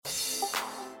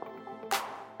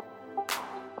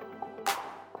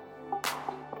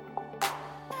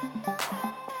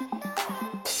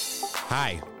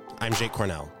Hi, I'm Jake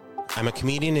Cornell. I'm a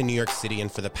comedian in New York City,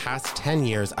 and for the past 10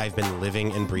 years, I've been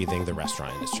living and breathing the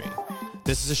restaurant industry.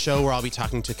 This is a show where I'll be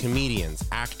talking to comedians,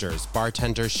 actors,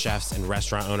 bartenders, chefs, and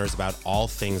restaurant owners about all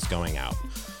things going out.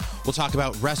 We'll talk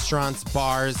about restaurants,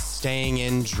 bars, staying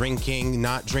in, drinking,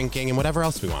 not drinking, and whatever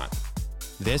else we want.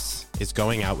 This is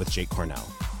Going Out with Jake Cornell.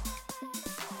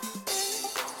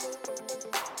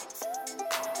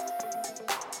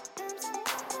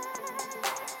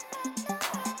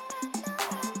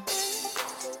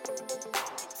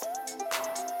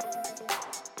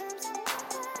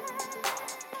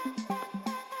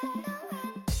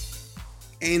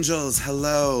 Angels,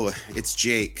 hello, it's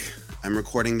Jake. I'm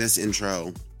recording this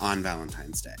intro on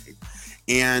Valentine's Day.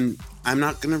 And I'm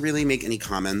not going to really make any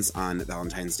comments on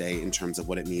Valentine's Day in terms of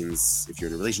what it means if you're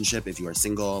in a relationship, if you are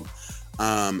single.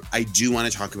 I do want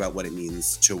to talk about what it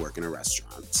means to work in a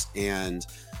restaurant. And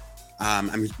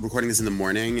I'm recording this in the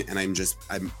morning, and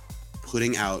I'm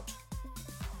putting out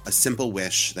a simple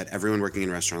wish that everyone working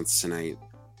in restaurants tonight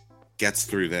gets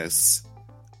through this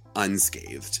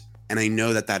unscathed. And I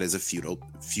know that that is a futile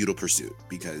pursuit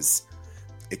because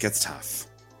it gets tough.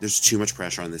 There's too much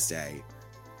pressure on this day,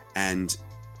 and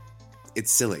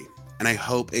it's silly. And I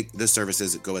hope the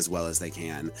services go as well as they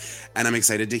can. And I'm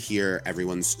excited to hear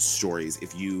everyone's stories.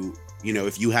 If you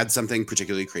had something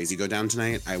particularly crazy go down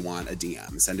tonight, I want a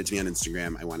DM. Send it to me on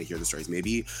Instagram. I want to hear the stories.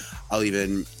 Maybe I'll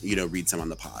even, read some on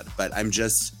the pod. But I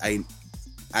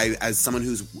as someone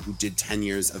who did 10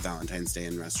 years of Valentine's Day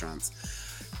in restaurants,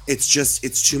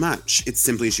 it's too much. It's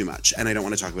simply too much. And I don't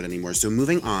want to talk about it anymore. So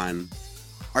moving on,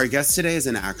 our guest today is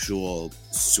an actual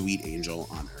sweet angel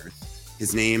on earth.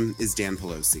 His name is Dan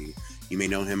Pelosi. You may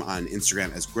know him on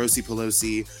Instagram as Grossy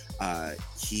Pelosi.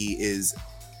 He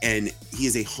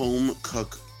is a home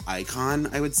cook icon,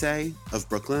 I would say, of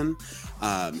Brooklyn.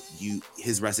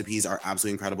 His recipes are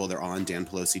absolutely incredible. They're all on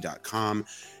danpelosi.com.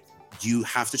 You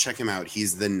have to check him out.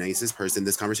 He's the nicest person.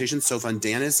 This conversation's so fun.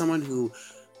 Dan is someone who,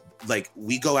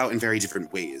 we go out in very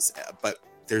different ways, but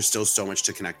there's still so much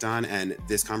to connect on. And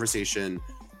this conversation,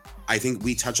 I think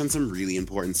we touch on some really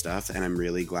important stuff, and I'm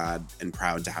really glad and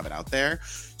proud to have it out there.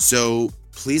 So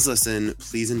please listen,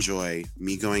 please enjoy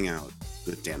me going out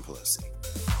with Dan Pelosi.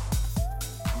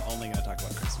 I'm only going to talk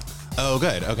about Christmas. Oh,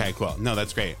 good. Okay, cool. No,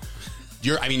 that's great.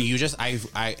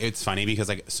 It's funny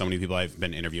because so many people I've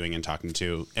been interviewing and talking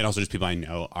to, and also just people I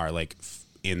know are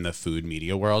in the food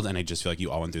media world, and I just feel like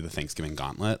you all went through the Thanksgiving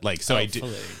gauntlet. I do,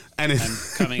 and I'm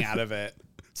coming out of it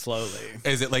slowly.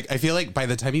 Is it I feel like by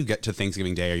the time you get to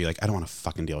Thanksgiving Day, are you I don't want to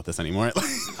fucking deal with this anymore?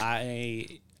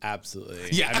 I absolutely,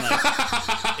 yeah.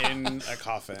 I'm in a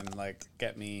coffin.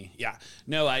 Get me, yeah.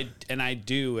 No, I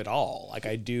do it all.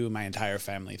 I do my entire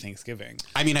family Thanksgiving.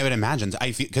 I mean, I would imagine.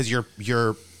 I feel because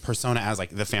your persona as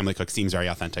the family cook seems very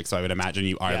authentic, so I would imagine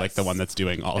you are the one that's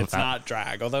doing all of that. It's not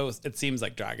drag, although it seems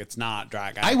like drag. It's not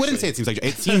drag. I wouldn't say it seems like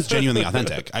drag. It seems genuinely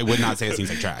authentic. I would not say it seems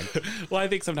like drag. Well, I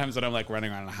think sometimes when I'm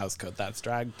running around in a house coat, that's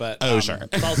drag, but sure.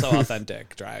 It's also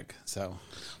authentic drag. So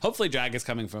hopefully drag is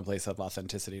coming from a place of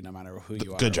authenticity, no matter who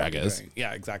you are. Good drag is.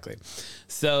 Yeah, exactly.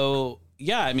 So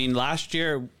yeah, I mean, last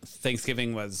year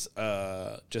Thanksgiving was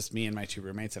just me and my two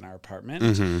roommates in our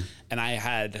apartment, and I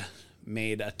had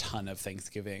made a ton of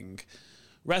Thanksgiving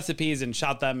recipes and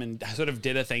shot them, and sort of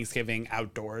did a Thanksgiving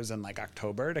outdoors in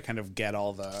October to kind of get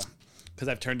all because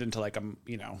I've turned into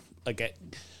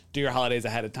do your holidays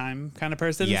ahead of time kind of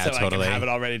person. Yeah, so totally. I can have it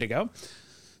all ready to go.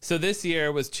 So this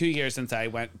year was 2 years since I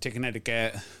went to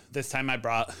Connecticut. This time I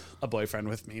brought a boyfriend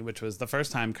with me, which was the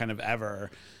first time kind of ever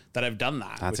that I've done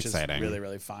that. That's which exciting. Is really,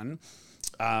 really fun.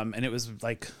 And it was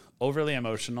overly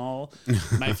emotional.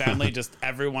 My family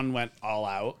everyone went all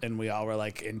out, and we all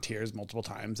were in tears multiple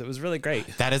times. It was really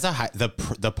great. That is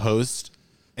the post.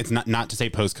 It's not to say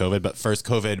post COVID, but first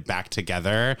COVID back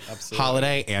together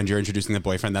holiday, and you're introducing the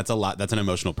boyfriend. That's a lot. That's an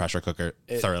emotional pressure cooker.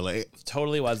 Thoroughly.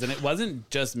 Totally was, and it wasn't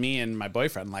just me and my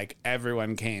boyfriend.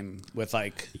 Everyone came with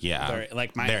my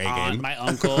aunt, my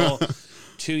uncle.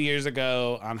 2 years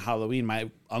ago on Halloween, my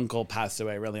uncle passed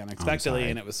away really unexpectedly,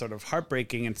 and it was sort of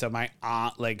heartbreaking. And so my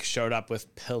aunt showed up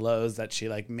with pillows that she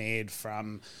made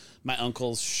from my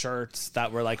uncle's shirts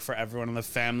that were for everyone in the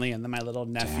family. And then my little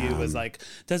nephew was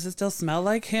does it still smell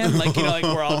like him?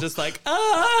 We're all just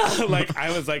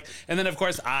I was and then of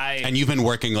course and you've been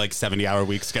working 70-hour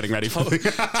weeks getting ready for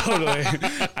totally.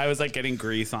 I was getting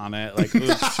grease on it.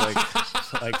 Oops,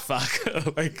 fuck.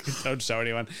 Don't show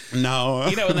anyone. No.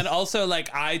 And then also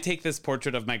I take this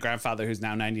portrait of my grandfather who's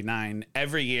now $1.99.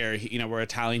 Every year, we're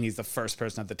Italian. He's the first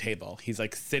person at the table. He's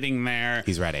like sitting there.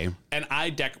 He's ready. And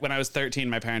when I was 13,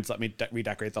 my parents let me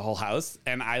redecorate the whole house.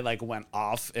 And I like went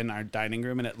off in our dining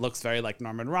room and it looks very like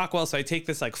Norman Rockwell. So I take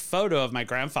this like photo of my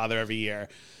grandfather every year.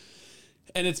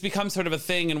 And it's become sort of a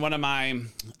thing. And one of I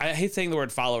hate saying the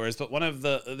word followers, but one of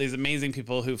these amazing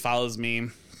people who follows me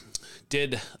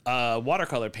did a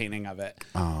watercolor painting of it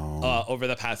over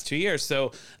the past 2 years.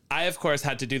 So I, of course,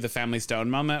 had to do the Family Stone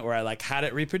moment where I like had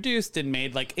it reproduced and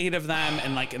made like 8 of them.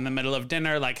 And like in the middle of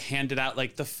dinner, like handed out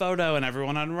like the photo and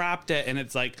everyone unwrapped it. And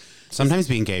it's like... Sometimes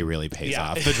being gay really pays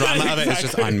off. The drama of it is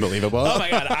just unbelievable. Oh my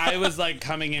God. I was like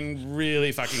coming in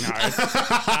really fucking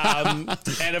hard.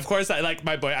 And of course, I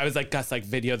was like, Gus, like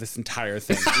video this entire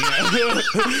thing.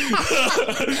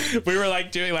 We were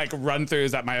like doing like run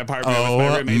throughs at my apartment with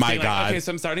my roommates. My God. Like, okay,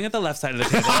 so I'm starting at the left side of the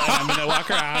table and I'm going to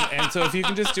walk around. And so if you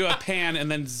can just do a pan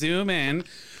and then zoom in,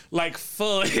 like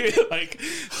fully like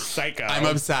psycho. I'm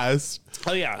obsessed.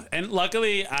 Oh yeah, and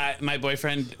luckily my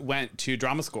boyfriend went to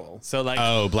drama school, so like,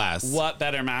 oh bless, what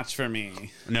better match for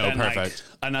me? No, than, perfect. Like,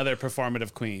 another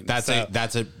performative queen. That's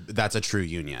a true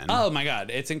union. Oh my God,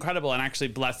 it's incredible, and actually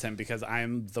bless him because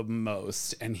I'm the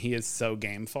most, and he is so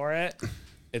game for it.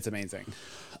 It's amazing.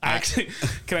 Actually,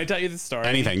 can I tell you the story?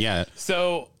 Anything, yeah.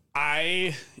 So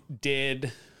I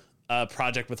did a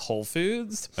project with Whole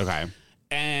Foods. Okay.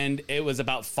 And it was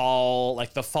about fall,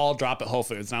 like the fall drop at Whole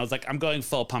Foods. And I was like, I'm going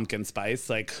full pumpkin spice.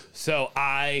 Like, so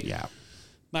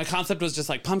my concept was just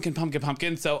like pumpkin, pumpkin,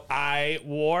 pumpkin. So I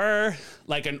wore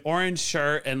like an orange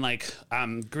shirt and like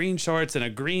green shorts and a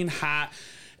green hat.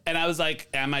 And I was like,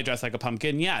 am I dressed like a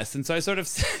pumpkin? Yes. And so I sort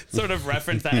of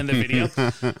referenced that in the video.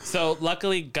 So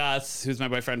luckily Gus, who's my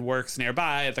boyfriend, works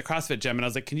nearby at the CrossFit gym. And I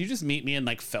was like, can you just meet me and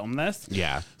like film this?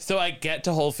 Yeah. So I get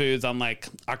to Whole Foods on like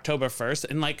October 1st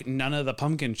and like none of the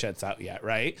pumpkin shit's out yet,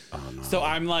 right? Oh, no. So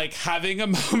I'm like having a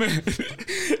moment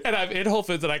and I'm in Whole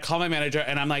Foods and I call my manager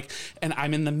and I'm like, and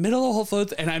I'm in the middle of Whole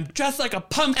Foods and I'm dressed like a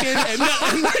pumpkin.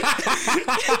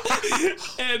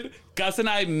 And Gus and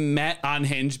I met on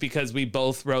Hinge because we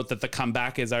both wrote that The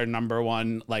Comeback is our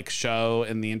 #1 like show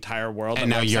in the entire world. And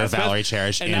now you're Valerie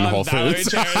Cherish in Whole Foods. Valerie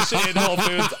Cherish in Whole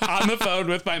Foods on the phone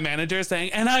with my manager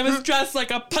saying, and I was dressed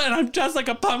like a pumpkin. And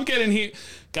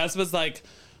Gus was like,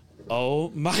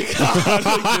 oh my God,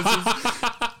 like, this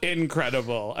is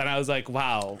incredible. And I was like,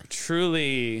 wow,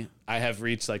 truly I have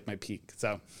reached like my peak.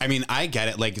 So I mean, I get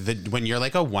it. Like when you're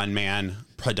like a one-man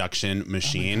production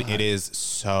machine, it is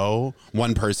so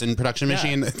one-person production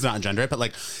machine. It's not gender, but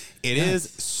like it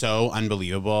is so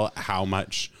unbelievable how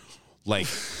much like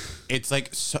it's like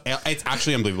so, it's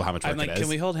actually unbelievable how much work I'm like, it is. can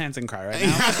we hold hands and cry right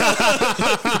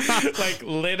now? Like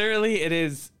literally it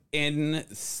is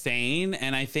insane.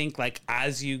 And I think like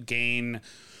as you gain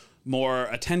more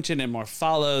attention and more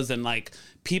follows and like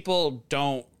people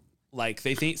don't like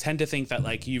tend to think that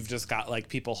like you've just got like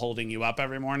people holding you up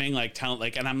every morning like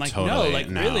and I'm like totally,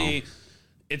 no. Really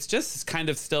it's just kind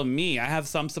of still me. I have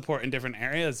some support in different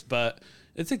areas, but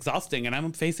it's exhausting and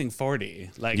I'm facing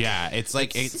 40. Like it's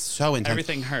like it's so intense.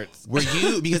 Everything hurts. Were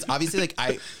you because obviously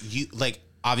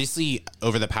obviously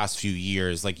over the past few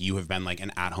years, like you have been like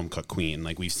an at-home cook queen.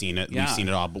 Like we've seen it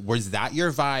all. But was that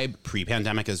your vibe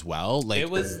pre-pandemic as well? Like it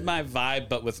was my vibe,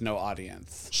 but with no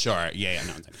audience. Sure. Yeah.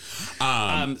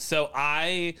 No. So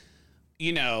I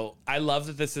love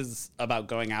that this is about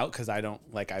going out because I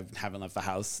haven't left the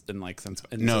house since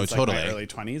totally my early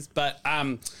 20s. But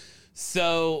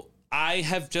so I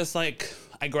have just like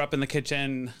I grew up in the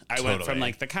kitchen. I went from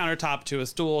like the countertop to a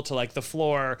stool to like the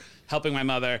floor, helping my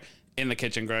mother in the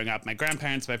kitchen growing up. My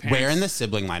grandparents, my parents. Where in the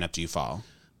sibling lineup do you fall?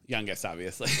 Youngest,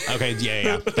 obviously. Okay,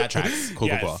 yeah. That tracks.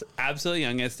 Cool. Absolutely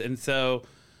youngest. And so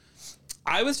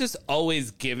I was just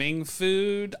always giving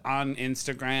food on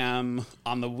Instagram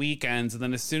on the weekends. And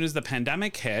then as soon as the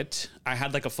pandemic hit, I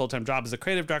had like a full-time job as a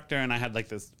creative director and I had like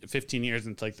this 15 years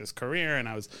into like this career and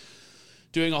I was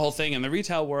doing a whole thing in the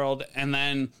retail world. And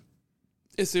then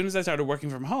as soon as I started working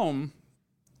from home,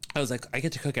 I was like, I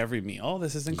get to cook every meal.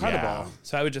 This is incredible. Yeah.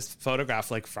 So I would just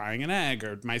photograph like frying an egg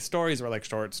or my stories were like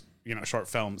short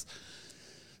films.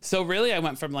 So really I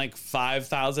went from like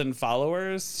 5,000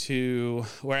 followers to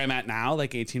where I'm at now,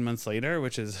 like 18 months later,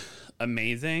 which is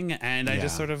amazing. And I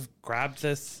just sort of grabbed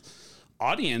this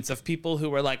audience of people who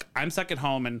were like, I'm stuck at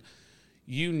home and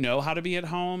you know how to be at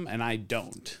home and I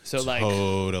don't. So like,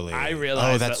 totally. I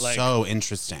realized that's that like, so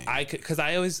interesting. Cause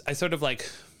I sort of like,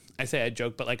 I say I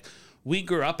joke, but like, we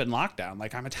grew up in lockdown.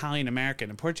 Like I'm Italian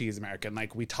American and Portuguese American.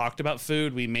 Like we talked about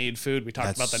food, we made food, we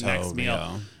talked about the next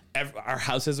meal. Our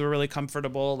houses were really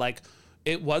comfortable. Like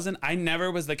It wasn't, I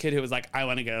never was the kid who was like, I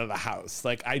want to get out of the house.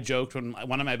 Like, I joked when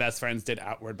one of my best friends did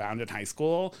Outward Bound in high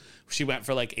school. She went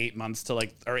for like 8 months to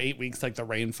like, or 8 weeks, like the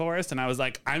rainforest. And I was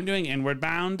like, I'm doing Inward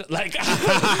Bound. Like,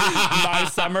 my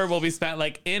summer will be spent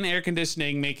like in air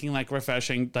conditioning, making like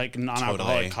refreshing, like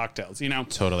non-alcoholic cocktails, you know?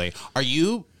 Totally. Are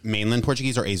you mainland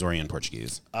Portuguese or Azorean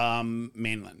Portuguese?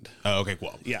 Mainland. Oh, okay,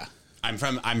 cool. Yeah. I'm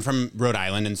from Rhode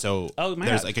Island. And so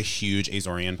there's like a huge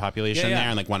Azorean population there.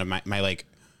 And like one of my like,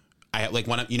 I like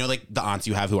one of, you know, like the aunts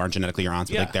you have who aren't genetically your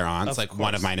aunts, but like their aunts. Like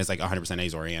one of mine is like 100%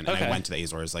 Azorean, and I went to the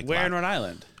Azores. Like, where in Rhode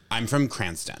Island? I'm from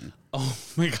Cranston. Oh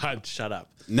my God! Shut up.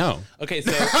 No. Okay,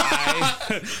 so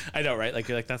I know, right? Like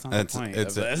you're like that's not the point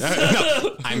of this.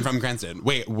 No, I'm from Cranston.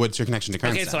 Wait, what's your connection to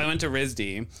Cranston? Okay, so I went to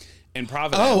RISD in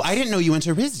Providence. Oh, I didn't know you went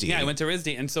to RISD. Yeah, I went to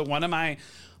RISD, and so one of my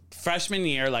freshman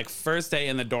year, like first day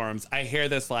in the dorms, I hear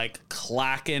this like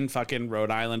clacking fucking Rhode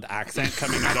Island accent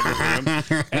coming out of the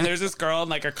room. And there's this girl in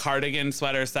like a cardigan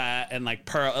sweater set and like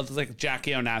pearl, it's like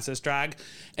Jackie Onassis drag.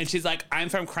 And she's like, I'm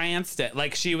from Cranston.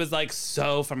 Like she was like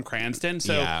so from Cranston.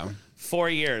 So 4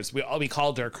 years, we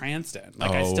called her Cranston.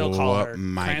 Like I still call her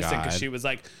Cranston because she was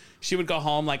like, she would go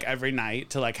home like every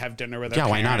night to like have dinner with her parents.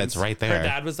 Why not? It's right there. Her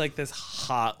dad was like this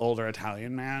hot older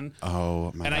Italian man.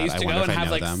 Oh my God. And I used to go and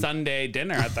have like Sunday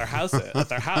dinner at their house.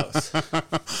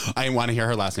 I want to hear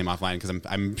her last name offline because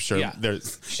I'm sure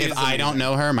there's. If I don't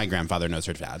know her, my grandfather knows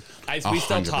her dad. We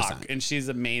still talk, and she's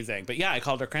amazing. But yeah, I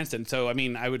called her Cranston. So I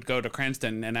mean, I would go to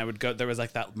Cranston, and I would go. There was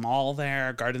like that mall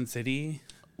there, Garden City.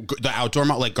 The outdoor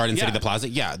mall, like Garden City, the plaza?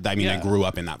 Yeah. I mean, I grew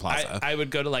up in that plaza. I would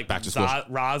go to like back to school.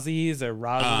 Rosie's or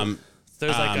Rosie's.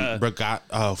 There's like a...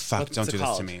 oh, fuck. Don't do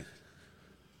this to me.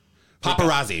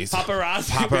 Paparazzi's.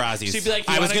 She'd be like,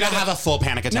 I was going to have a full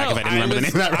panic attack if I didn't remember the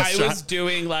name of that restaurant. I was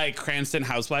doing like Cranston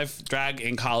housewife drag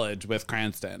in college with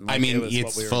Cranston. Like, I mean,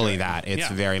 it's fully that. It's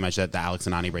very much that the Alex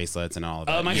and Ani bracelets and all of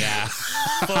that. Oh my God.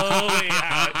 Fully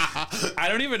out. I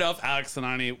don't even know if Alex and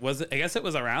Ani was, I guess it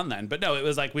was around then. But no, it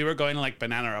was like we were going to like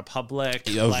Banana Republic.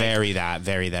 Oh, like, very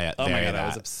that. Oh my God, I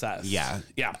was obsessed. Yeah.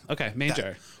 Yeah. Okay.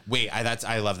 Major.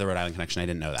 I love the Rhode Island connection. I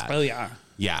didn't know that. Oh, yeah.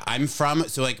 Yeah, I'm from,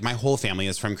 so like my whole family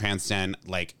is from Cranston,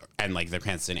 like, and like the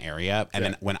Cranston area. And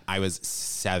then when I was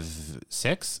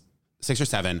 6 or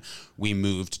 7, we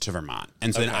moved to Vermont.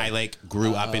 And so then I like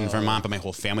grew up in Vermont, but my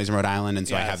whole family's in Rhode Island. And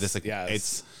so I have this like,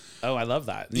 it's. Oh, I love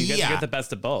that. You get the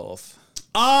best of both.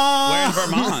 Where in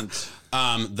Vermont?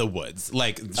 The woods,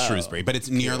 like Shrewsbury, but it's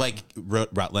near like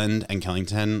Rutland and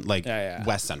Killington, like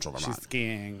West Central Vermont. She's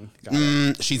skiing.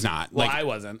 She's not. Well, like, I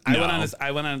wasn't. No.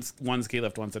 I went on one ski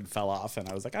lift once and fell off, and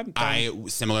I was like, I'm done.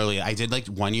 I did like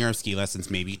 1 year of ski lessons,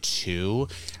 maybe 2,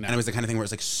 and it was the kind of thing where it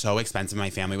was like so expensive. My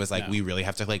family was like, we really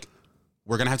have to like.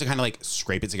 We're going to have to kind of like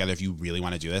scrape it together if you really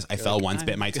want to do this. I fell once,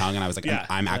 bit my tongue, and I was like,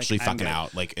 I'm actually fucking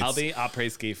out. Like, I'll be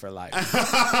après ski for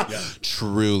life.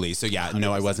 Truly. So yeah, 100%.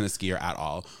 No, I wasn't a skier at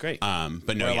all. Great. But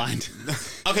no, we're aligned.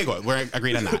 Okay, good. We're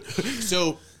agreed on that.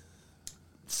 So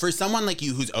for someone like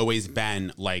you who's always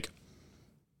been like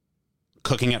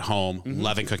cooking at home,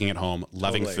 loving cooking at home,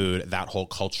 loving food, that whole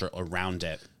culture around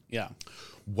it. Yeah.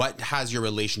 What has your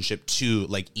relationship to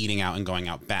like eating out and going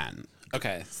out been?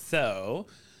 Okay, so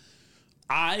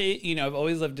I've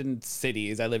always lived in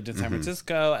cities. I lived in San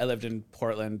Francisco. I lived in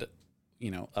Portland,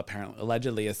 apparently,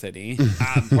 allegedly a city,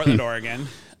 Portland, Oregon.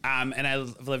 And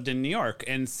I've lived in New York.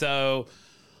 And so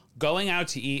going out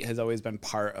to eat has always been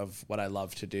part of what I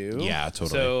love to do. Yeah, totally.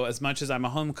 So as much as I'm a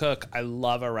home cook, I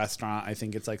love a restaurant. I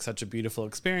think it's like such a beautiful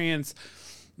experience.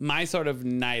 My sort of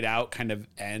night out kind of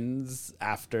ends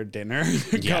after dinner,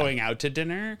 going out to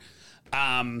dinner.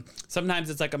 Sometimes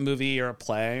it's like a movie or a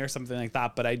play or something like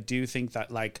that. But I do think that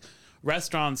like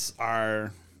restaurants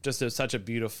are just such a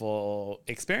beautiful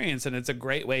experience, and it's a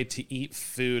great way to eat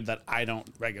food that I don't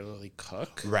regularly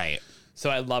cook. Right. So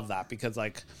I love that because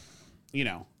like,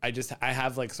 I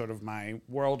have like sort of my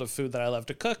world of food that I love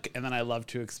to cook, and then I love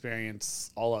to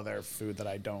experience all other food that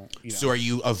I don't. So are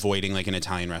you avoiding like an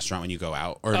Italian restaurant when you go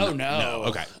out? Or no.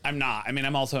 Okay. I'm not. I mean,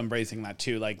 I'm also embracing that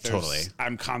too. Like, totally.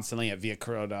 I'm constantly at Via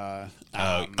Carota.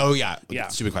 Yeah.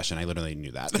 Stupid question. I literally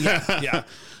knew that. Yeah.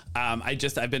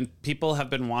 People have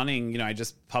been wanting, I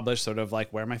just published sort of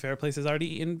like where my favorite places are to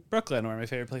eat in Brooklyn, where my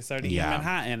favorite places are to eat in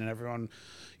Manhattan, and everyone,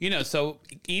 so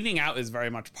eating out is very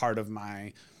much part of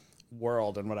my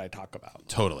world and what I talk about.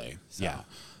 Totally. So. Yeah.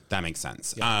 That makes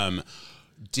sense. Yeah. How do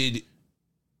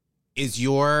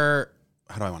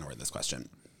I want to word this question?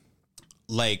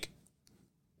 Like,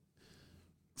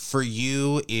 for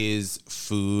you, is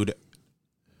food,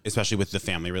 especially with the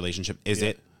family relationship, is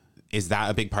that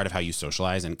a big part of how you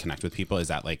socialize and connect with people? Is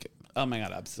that like... Oh my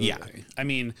God, absolutely. Yeah. I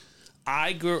mean,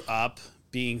 I grew up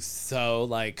being so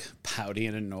like pouty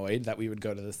and annoyed that we would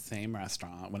go to the same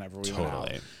restaurant whenever we went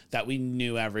out, that we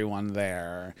knew everyone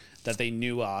there, that they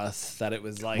knew us, that it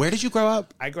was like. Where did you grow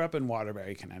up? I grew up in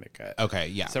Waterbury, Connecticut. Okay,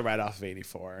 yeah. So right off of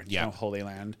 84, Holy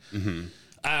Land.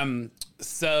 Mm-hmm.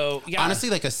 So yeah, honestly,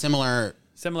 like a similar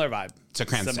vibe to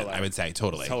Cranston, I would say.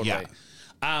 Totally. Yeah.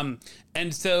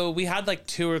 And so we had like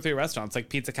 2 or 3 restaurants, like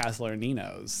Pizza Castle or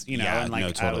Nino's, you know, and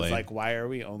like I was like, why are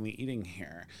we only eating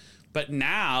here? But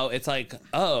now it's like,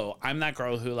 oh, I'm that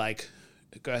girl who like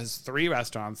has 3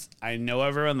 restaurants. I know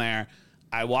everyone there.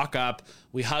 I walk up,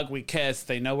 we hug, we kiss.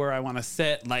 They know where I want to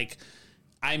sit. Like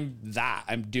I'm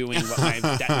doing what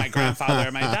my grandfather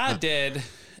and my dad did.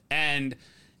 And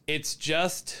it's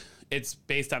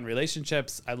based on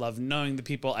relationships. I love knowing the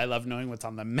people. I love knowing what's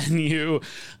on the menu.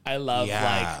 I love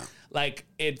like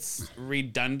it's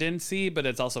redundancy, but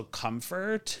it's also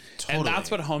comfort. Totally. And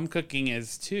that's what home cooking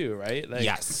is too, right? Like,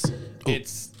 yes.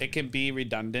 It can be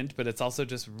redundant, but it's also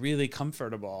just really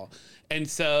comfortable. And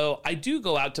so I do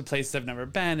go out to places I've never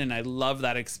been, and I love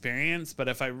that experience. But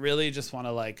if I really just want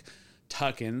to like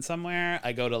tuck in somewhere,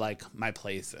 I go to like my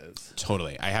places.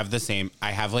 Totally. I have the same.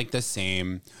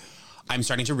 I'm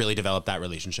starting to really develop that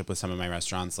relationship with some of my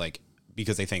restaurants, like,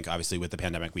 because I think obviously with the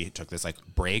pandemic, we took this like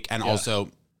break, and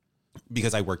also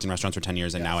because I worked in restaurants for 10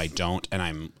 years and now I don't,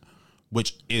 and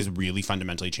which is really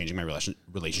fundamentally changing my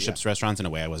relationships to restaurants in a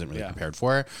way I wasn't really prepared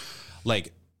for.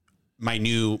 Like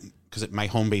because my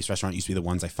home-based restaurant used to be the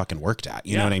ones I fucking worked at,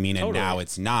 you know what I mean? And now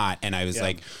it's not. And I was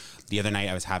like, the other night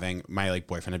I was having, my like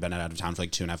boyfriend had been out of town for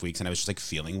like 2.5 weeks, and I was just like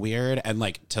feeling weird, and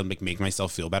like to make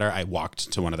myself feel better, I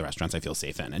walked to one of the restaurants I feel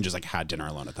safe in and just like had dinner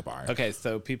alone at the bar. Okay,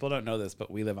 so people don't know this, but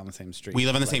we live on the same street. We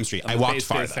live on the same street. I walked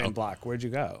far though. Same block. Where'd you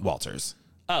go? Walters.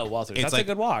 Oh, Walters. That's like a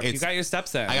good walk. You got your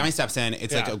steps in. I got my steps in.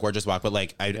 It's like a gorgeous walk, but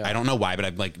like I don't know why,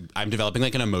 but I'm developing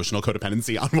like an emotional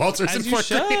codependency on Walters. As you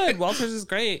should. Walters is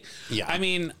great. Yeah. I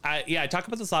mean, I talk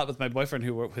about this a lot with my boyfriend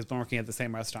who has been working at the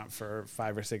same restaurant for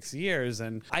 5 or 6 years,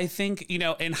 and I think, you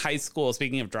know, in high school,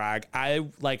 speaking of drag, I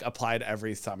like applied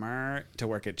every summer to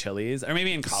work at Chili's, or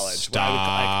maybe in college.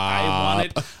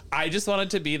 Stop. I just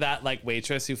wanted to be that like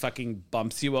waitress who fucking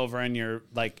bumps you over in your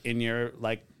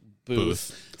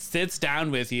booth, sits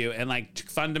down with you and like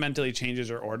fundamentally changes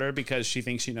her order because she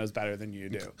thinks she knows better than you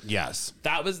do. Yes.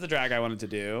 That was the drag I wanted to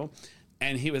do.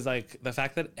 And he was like, the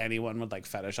fact that anyone would like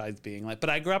fetishize being like,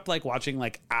 but I grew up like watching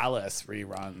like Alice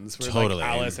reruns where like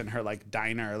Alice and her like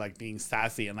diner, like being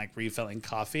sassy and like refilling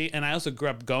coffee. And I also grew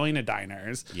up going to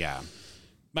diners. Yeah.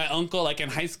 My uncle, like in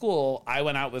high school, I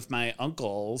went out with my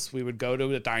uncles. We would go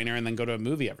to a diner and then go to a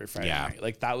movie every Friday night.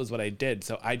 Like that was what I did.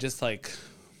 So I just like,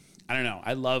 I don't know.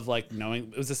 I love like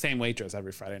knowing it was the same waitress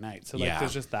every Friday night. So like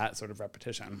there's just that sort of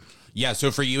repetition. Yeah.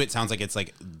 So for you, it sounds like it's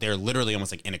like they're literally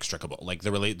almost like inextricable. Like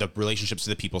the relationships to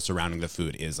the people surrounding the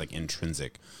food is like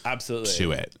intrinsic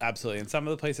to it. Absolutely. And some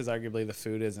of the places, arguably, the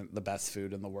food isn't the best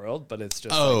food in the world, but it's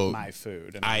just like my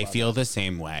food. And I feel the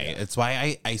same way. Yeah. It's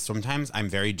why I sometimes I'm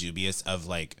very dubious of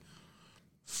like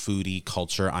foodie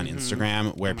culture on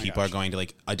Instagram where people are going to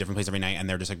like a different place every night and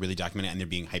they're just like really documenting it and they're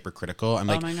being hypercritical. I'm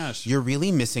like, oh my gosh, you're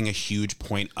really missing a huge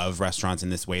point of restaurants in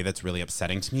this way that's really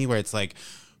upsetting to me, where it's like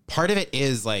part of it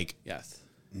is like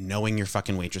knowing your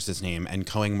fucking waitress's name and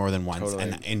going more than once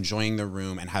and enjoying the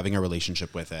room and having a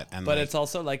relationship with it. And but like, it's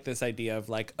also like this idea of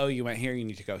like, oh, you went here, you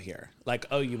need to go here. Like,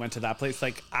 oh, you went to that place.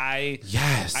 Like I'm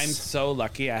so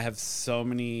lucky. I get so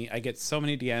many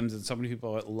DMs and so many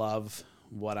people that love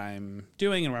what I'm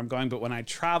doing and where I'm going. But when I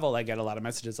travel, I get a lot of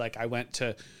messages. Like I went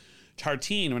to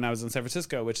Tartine when I was in San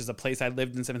Francisco, which is a place I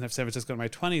lived in San Francisco in my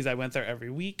 20s. I went there every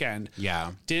weekend.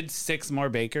 Yeah. Did 6 more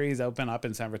bakeries open up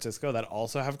in San Francisco that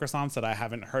also have croissants that I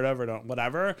haven't heard of or don't,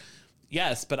 whatever.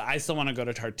 Yes, but I still want to go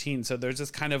to Tartine. So there's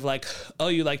this kind of like, oh,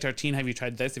 you like Tartine? Have you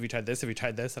tried this? Have you tried this? Have you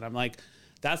tried this? And I'm like,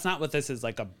 that's not what this is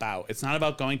like about. It's not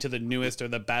about going to the newest or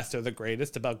the best or the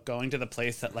greatest, about going to the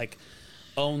place that like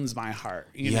owns my heart,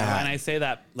 you know. And I say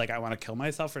that like I want to kill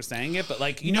myself for saying it, but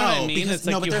like, you know what I mean? It's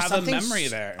like you have a memory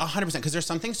there. 100%, because there's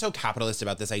something so capitalist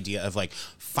about this idea of like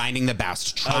finding the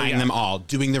best, trying them all,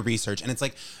 doing the research. And it's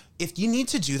like, if you need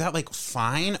to do that, like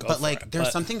fine, but like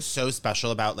there's something so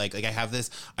special about like I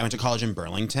went to college in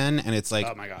Burlington, and it's like,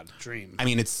 oh my god, dream. I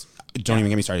mean, it's don't even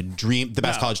get me started. Dream, the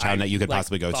best college town that you could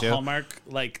possibly go to. Hallmark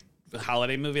like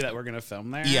holiday movie that we're gonna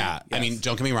film there. Yeah. Yes. I mean,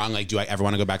 don't get me wrong, like do I ever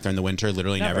want to go back there in the winter?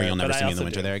 Literally never. You'll never see me in the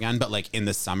winter there again. But like in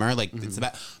the summer, like it's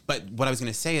about. But what I was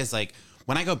gonna say is like,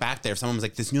 when I go back there, if someone was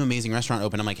like, this new amazing restaurant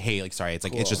open, I'm like, hey, like sorry, it's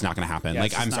like it's just not gonna happen. Yeah,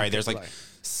 like I'm sorry, there's like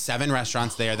 7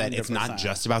 restaurants there that 100%. It's not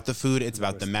just about the food. It's 100%.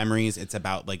 About the memories. It's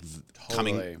about like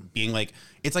being like,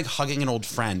 it's like hugging an old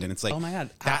friend. And it's like, oh my God,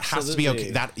 that has to be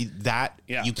okay. That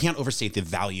you can't overstate the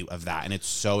value of that. And it's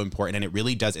so important. And it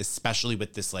really does, especially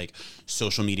with this like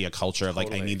social media culture of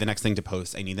like, I need the next thing to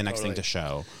post. I need the next thing to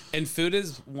show. And food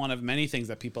is one of many things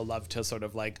that people love to sort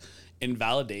of like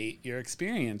invalidate your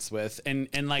experience with. And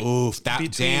like, oof,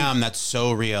 that's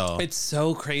so real. It's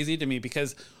so crazy to me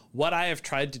because what I have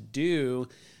tried to do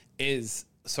is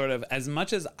sort of, as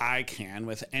much as I can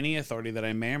with any authority that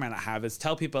I may or may not have, is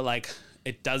tell people like,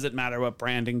 it doesn't matter what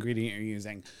brand ingredient you're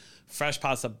using. Fresh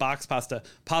pasta, box pasta.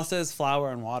 Pasta is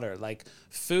flour and water. Like,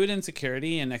 food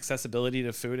insecurity and accessibility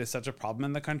to food is such a problem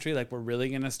in the country. Like, we're really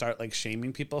going to start like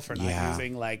shaming people for not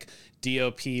using like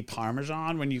DOP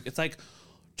Parmesan when it's like,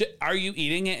 are you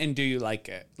eating it and do you like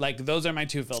it? Like, those are my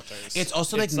 2 filters. It's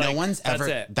also like no one's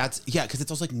ever, because it's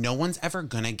also like no one's ever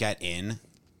going to get in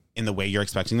the way you're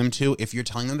expecting them to. If you're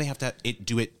telling them they have to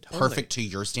do it perfect to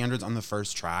your standards on the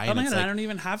first try. Oh my God, I don't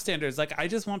even have standards. Like, I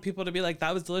just want people to be like,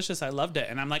 that was delicious. I loved it.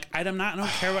 And I'm like, I don't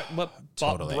care what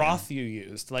broth you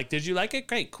used. Like, did you like it?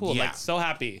 Great, cool. Yeah. Like, so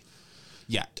happy.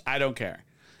 Yeah. I don't care.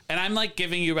 And I'm like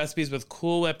giving you recipes with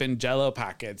Cool Whip and Jell-O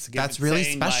packets. That's really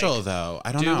special, like, though.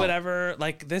 I don't know. Do whatever.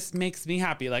 Like, this makes me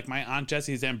happy. Like, my Aunt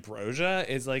Jessie's ambrosia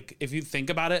is like, if you think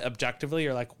about it objectively,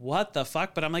 you're like, what the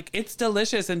fuck? But I'm like, it's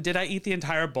delicious. And did I eat the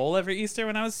entire bowl every Easter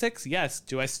when I was 6? Yes.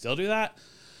 Do I still do that?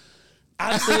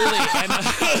 Absolutely. And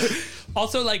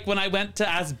also, like, when I went to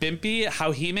ask Bimpy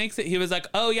how he makes it, he was like,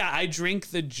 oh yeah, I drink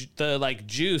the like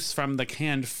juice from the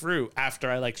canned fruit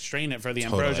after I like strain it for the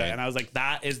ambrosia. And I was like,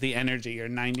 that is the energy. You're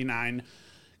 99.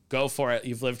 Go for it.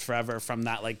 You've lived forever from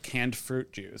that like canned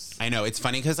fruit juice. I know. It's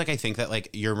funny because like I think that like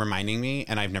you're reminding me,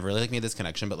 and I've never really like made this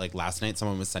connection, but like last night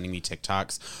someone was sending me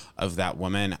TikToks of that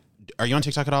woman. Are you on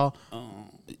TikTok at all? Oh.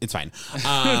 It's fine.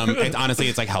 Honestly,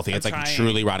 it's like healthy. It's like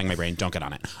truly rotting my brain. Don't get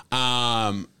on it.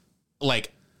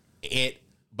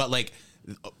 But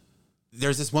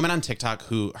there's this woman on TikTok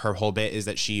who her whole bit is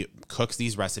that she cooks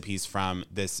these recipes from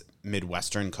this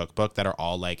Midwestern cookbook that are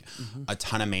all like a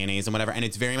ton of mayonnaise and whatever. And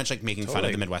it's very much like making fun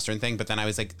of the Midwestern thing. But then I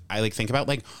was like, I like think about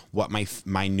like what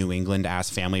my New England ass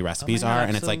family recipes are.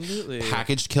 And it's like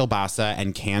packaged kielbasa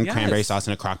and canned cranberry sauce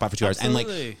in a crock pot for 2 hours. And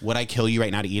like, would I kill you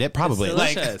right now to eat it? Probably.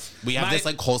 Like, we have this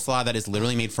like coleslaw that is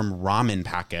literally made from ramen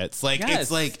packets. Like,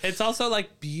 it's like, it's also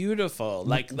like beautiful.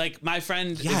 Like my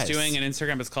friend is doing an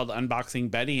Instagram. It's called Unboxing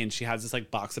Betty. And she has this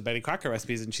like box of Betty Crocker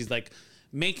recipes. And she's like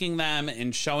making them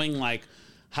and showing like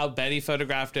how Betty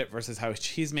photographed it versus how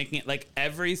she's making it. Like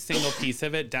every single piece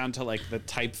of it down to like the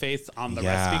typeface on the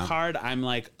recipe card, I'm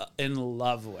like in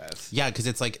love with. Yeah, because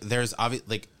it's like there's obviously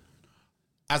like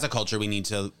as a culture we need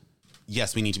to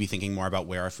be thinking more about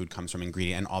where our food comes from,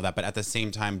 ingredient and all that, but at the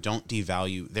same time don't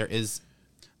devalue. There is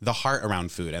the heart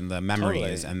around food and the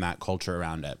memories and that culture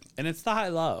around it. And it's the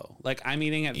high-low. Like I'm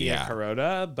eating at Via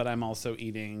Carota, but I'm also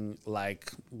eating like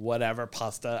whatever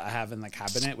pasta I have in the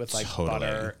cabinet with like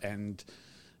butter and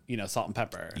salt and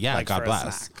pepper. Yeah, like, God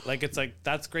bless. Snack. Like, it's like,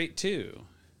 that's great too.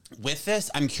 With this,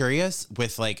 I'm curious,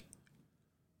 with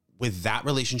that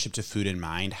relationship to food in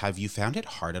mind, have you found it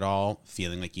hard at all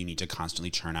feeling like you need to constantly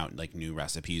churn out like new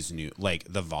recipes,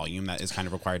 like the volume that is kind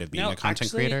of required of being a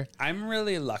content creator? I'm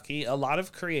really lucky. A lot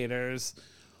of creators,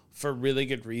 for really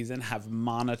good reason, have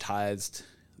monetized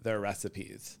their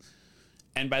recipes.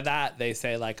 And by that, they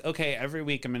say like, okay, every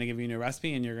week I'm going to give you a new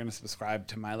recipe and you're going to subscribe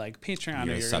to my like Patreon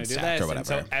or you're going to do this. And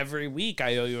so every week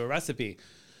I owe you a recipe.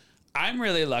 I'm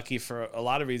really lucky for a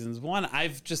lot of reasons. One, I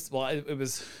just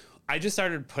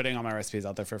started putting all my recipes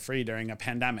out there for free during a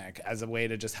pandemic as a way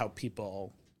to just help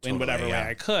people in whatever way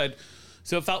I could.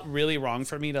 So it felt really wrong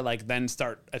for me to like then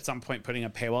start at some point putting a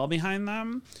paywall behind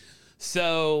them.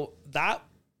 So that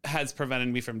has prevented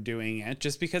me from doing it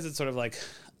just because it's sort of like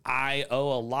I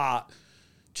owe a lot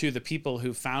to the people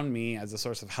who found me as a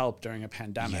source of help during a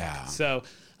pandemic. Yeah. So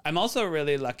I'm also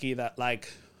really lucky that like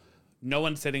no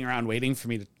one's sitting around waiting for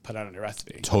me to put out a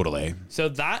recipe. Totally. So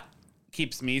that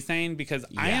keeps me sane because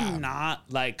I am not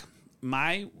like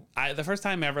the first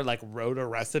time I ever like wrote a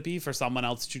recipe for someone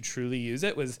else to truly use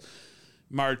it was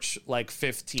March like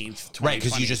 15th, 2020. Right,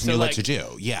 because you just knew what to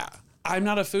do. Yeah. I'm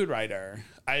not a food writer.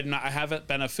 I haven't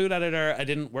been a food editor. I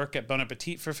didn't work at Bon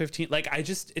Appetit for 15. Like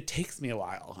it takes me a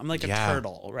while. I'm like a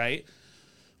turtle, right?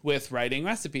 With writing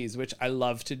recipes, which I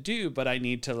love to do, but I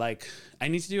need to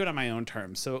do it on my own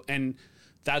terms. So, and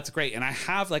that's great. And I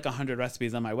have like 100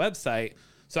 recipes on my website.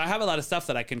 So I have a lot of stuff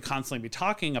that I can constantly be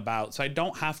talking about. So I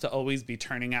don't have to always be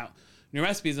turning out new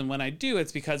recipes. And when I do,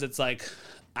 it's because it's like,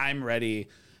 I'm ready.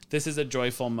 This is a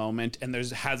joyful moment and there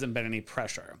hasn't been any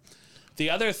pressure. The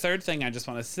other third thing I just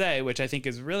want to say, which I think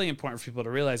is really important for people to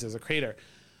realize as a creator,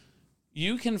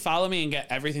 you can follow me and get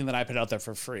everything that I put out there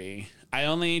for free. I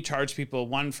only charge people,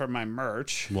 one, for my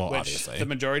merch, which obviously the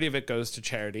majority of it goes to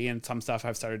charity, and some stuff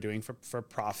I've started doing for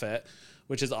profit,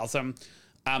 which is awesome.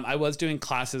 I was doing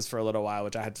classes for a little while,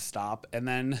 which I had to stop. And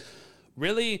then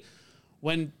really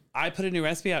when I put a new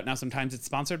recipe out now, sometimes it's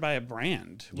sponsored by a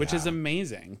brand, which is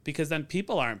amazing because then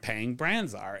people aren't paying,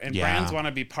 brands are, and brands want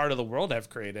to be part of the world I've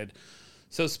created.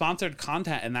 So sponsored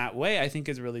content in that way, I think,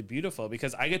 is really beautiful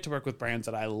because I get to work with brands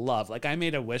that I love. Like I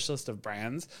made a wish list of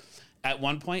brands at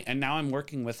one point, and now I'm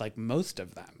working with like most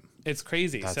of them. It's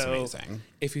crazy. That's amazing.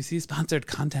 If you see sponsored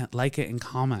content, like it and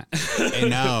comment. I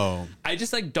know. I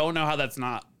just like don't know how that's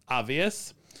not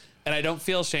obvious, and I don't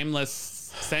feel shameless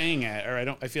saying it,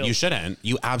 or I feel you shouldn't.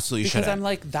 You absolutely shouldn't. Because I'm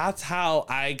like, that's how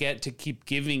I get to keep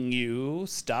giving you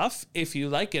stuff if you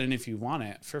like it and if you want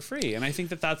it for free. And I think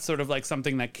that that's sort of like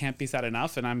something that can't be said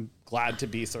enough. And I'm glad to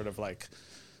be sort of like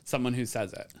someone who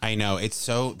says it. I know. It's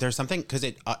so, there's something, because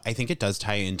I think it does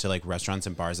tie into like restaurants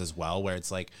and bars as well, where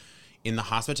it's like in the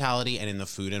hospitality and in the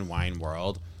food and wine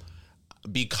world,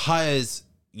 because,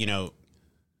 you know,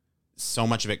 so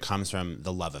much of it comes from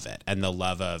the love of it and the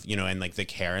love of, you know, and like the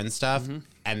care and stuff. Mm-hmm.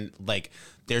 And like,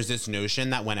 there's this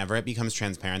notion that whenever it becomes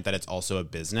transparent that it's also a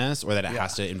business or that it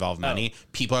has to involve money,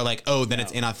 people are like, oh, then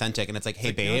it's inauthentic. And it's like,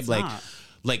 hey, babe,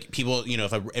 like people, you know,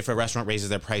 if a restaurant raises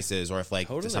their prices or if like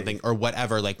something or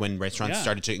whatever, like when restaurants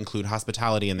started to include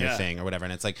hospitality in their thing or whatever.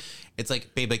 And it's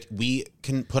like, babe, like we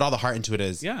can put all the heart into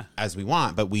it as we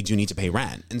want, but we do need to pay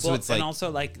rent. And so it's like, and also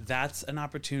like, that's an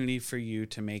opportunity for you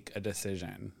to make a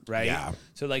decision, right? Yeah.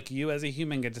 So like you as a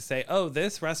human get to say, oh,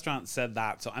 this restaurant said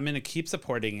that, so I'm going to keep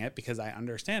supporting it because I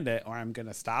understand it, or I'm going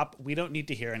to stop. We don't need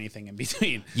to hear anything in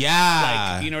between.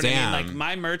 Yeah. Like, you know what I mean? Like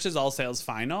my merch is all sales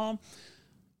final.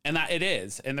 And that it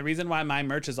is. And the reason why my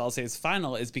merch is all sales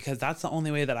final is because that's the only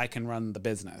way that I can run the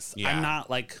business. Yeah. I'm not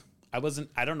like, I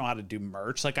don't know how to do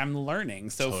merch. Like I'm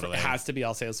learning. So it has to be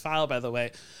all sales final by the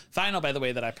way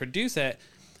that I produce it.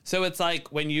 So it's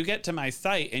like when you get to my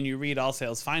site and you read all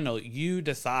sales final, you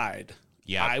decide.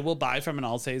 Yeah. I will buy from an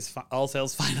all sales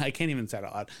final. I can't even say it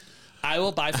out loud. I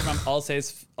will buy from all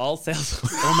sales.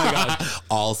 Oh my God.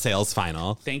 All sales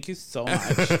final. Thank you so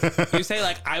much. You say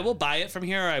like, I will buy it from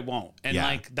here or I won't. And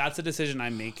like, that's a decision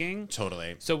I'm making.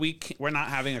 Totally. So we're not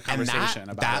having a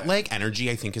conversation about that. Like energy,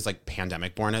 I think is like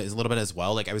pandemic born is a little bit as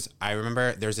well. Like I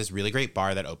remember there's this really great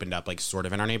bar that opened up like sort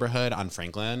of in our neighborhood on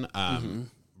Franklin.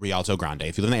 Rialto Grande.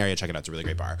 If you live in the area, check it out. It's a really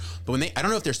great bar. But I don't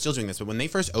know if they're still doing this, but when they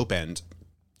first opened,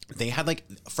 they had like,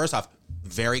 first off,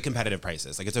 very competitive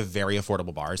prices. Like it's a very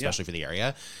affordable bar, especially for the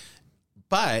area.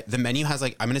 But the menu has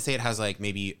like, I'm going to say it has like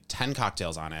maybe 10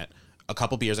 cocktails on it, a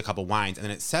couple beers, a couple wines. And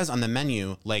then it says on the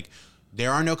menu, like,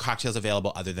 there are no cocktails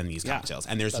available other than these cocktails.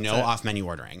 And there's no off menu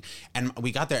ordering. And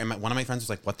we got there and one of my friends was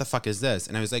like, what the fuck is this?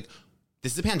 And I was like,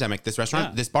 this is a pandemic. This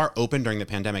restaurant, this bar opened during the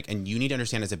pandemic. And you need to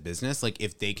understand as a business, like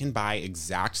if they can buy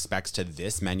exact specs to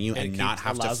this menu and not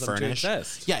have to furnish.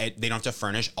 They don't have to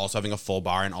furnish also having a full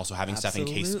bar and also having stuff in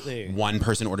case one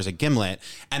person orders a gimlet.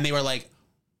 And they were like,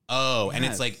 oh, and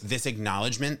it's like this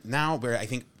acknowledgement now where I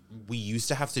think we used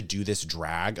to have to do this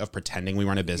drag of pretending we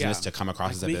weren't a business to come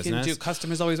across as a business.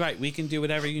 Customers always right. We can do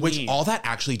whatever you need. Which all that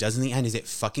actually does in the end is it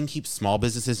fucking keeps small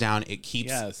businesses down. It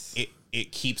keeps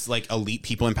it keeps like elite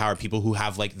people in power, people who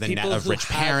have like the net of rich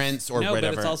parents or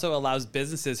whatever. But it also allows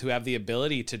businesses who have the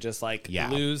ability to just like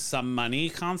lose some money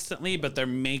constantly, but they're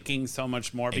making so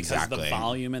much more because the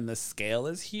volume and the scale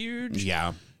is huge.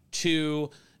 Yeah.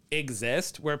 To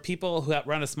exist, where people who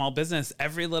run a small business,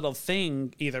 every little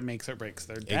thing either makes or breaks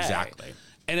their day. Exactly.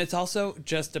 And it's also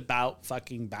just about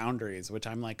fucking boundaries, which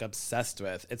I'm like obsessed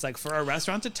with. It's like for a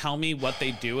restaurant to tell me what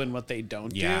they do and what they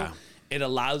don't do, it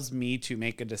allows me to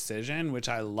make a decision, which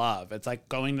I love. It's like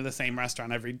going to the same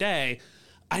restaurant every day.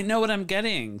 I know what I'm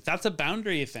getting. That's a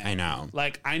boundary thing. I know.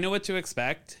 Like, I know what to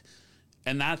expect.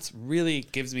 And that's really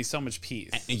gives me so much peace.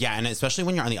 Yeah, and especially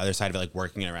when you're on the other side of it, like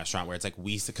working in a restaurant where it's like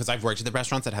because I've worked at the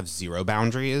restaurants that have zero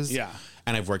boundaries. Yeah.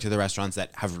 And I've worked at the restaurants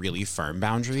that have really firm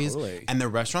boundaries. Totally. And the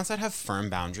restaurants that have firm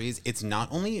boundaries, it's not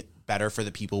only better for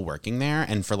the people working there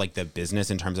and for like the business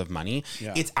in terms of money,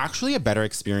 it's actually a better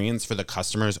experience for the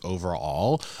customers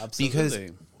overall.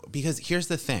 Absolutely. Because here's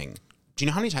the thing. Do you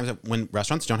know how many times when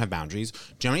restaurants don't have boundaries, do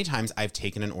you know how many times I've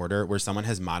taken an order where someone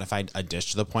has modified a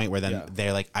dish to the point where then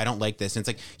they're like, I don't like this. And it's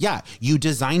like, yeah, you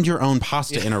designed your own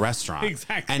pasta in a restaurant.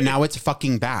 Exactly. And now it's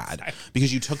fucking bad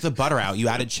because you took the butter out, you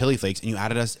added chili flakes, and you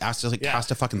asked us to like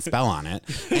cast a fucking spell on it.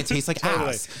 And it tastes like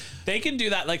ass. They can do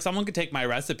that. Like someone could take my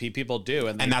recipe, people do.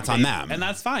 And that's on them. And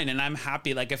that's fine. And I'm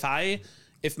happy. Like if I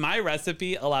if my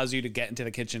recipe allows you to get into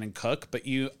the kitchen and cook, but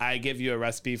I give you a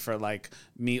recipe for like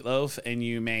meatloaf and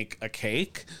you make a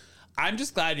cake, I'm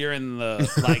just glad you're in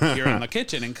the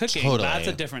kitchen and cooking. Totally. That's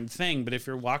a different thing. But if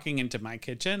you're walking into my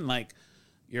kitchen, like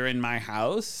you're in my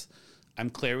house, I'm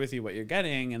clear with you what you're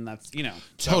getting, and that's,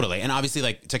 totally. And obviously,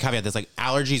 like, to caveat this, like,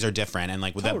 allergies are different, and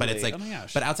like with that, but it's like,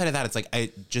 but outside of that, it's like,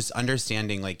 I just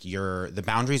understanding like the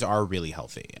boundaries are really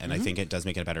healthy, and I think it does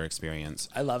make it a better experience.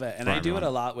 I love it, and I do it a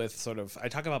lot with I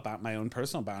talk about my own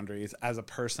personal boundaries as a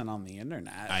person on the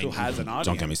internet who has an audience.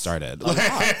 Don't get me started.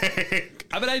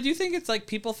 But I do think it's like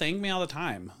people thank me all the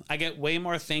time. I get way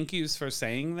more thank yous for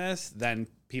saying this than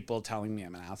people telling me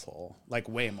I'm an asshole, like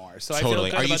way more. So totally.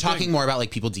 I feel Are you talking more about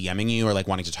like people DMing you or like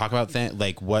wanting to talk about things?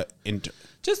 Like what?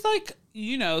 Just like,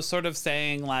 sort of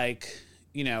saying like,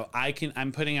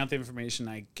 I'm putting out the information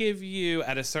I give you.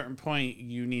 At a certain point,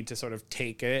 you need to sort of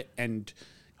take it and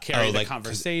carry the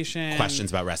conversation. Questions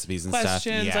about recipes and stuff.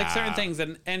 Yeah. Like certain things.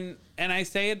 And I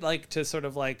say it like to sort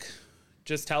of like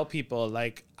just tell people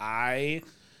like I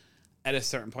at a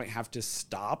certain point have to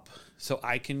stop so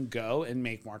I can go and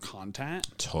make more content.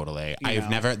 Totally.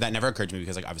 That never occurred to me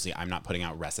because like obviously I'm not putting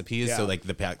out recipes. Yeah. So like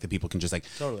the people can just like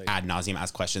ad nauseum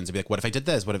ask questions and be like, what if I did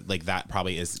this? What if like that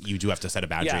probably is, you do have to set a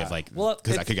boundary of like,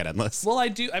 because that could get endless. Well,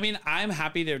 I'm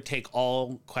happy to take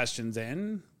all questions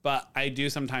in, but I do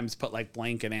sometimes put like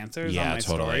blanket answers on my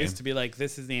stories to be like,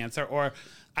 this is the answer. Or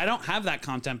I don't have that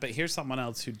content, but here's someone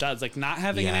else who does. Like not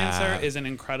having an answer is an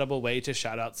incredible way to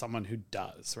shout out someone who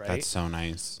does, right? That's so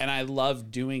nice. And I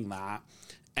love doing that.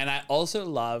 And I also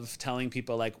love telling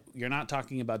people like, you're not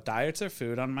talking about diets or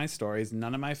food on my stories.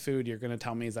 None of my food you're going to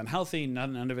tell me is unhealthy.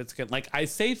 None of it's good. Like I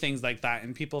say things like that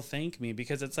and people thank me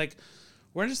because it's like,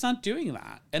 we're just not doing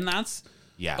that. And that's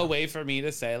a way for me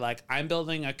to say like, I'm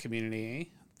building a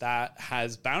community that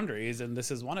has boundaries, and this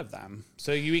is one of them.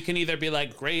 So we can either be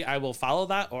like, great, I will follow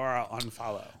that, or I'll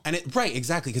unfollow. And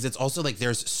exactly, because it's also like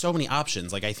there's so many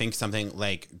options. Like I think something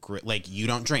like you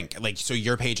don't drink, like so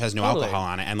your page has no alcohol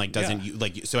on it, and like doesn't you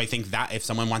like so I think that if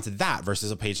someone wanted that versus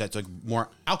a page that's like more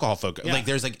alcohol focused, like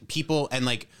there's like people and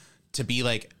like. To be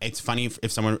like, it's funny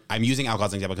if someone, I'm using alcohol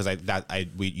as an example because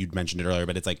you'd mentioned it earlier,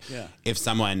 but it's like, if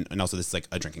someone, and also this is like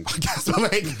a drinking podcast,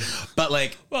 but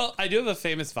like, well, I do have a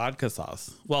famous vodka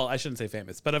sauce. Well, I shouldn't say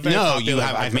famous, but a very popular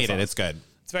I've made sauce. it. It's good.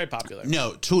 It's very popular.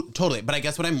 No, totally. But I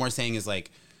guess what I'm more saying is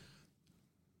like,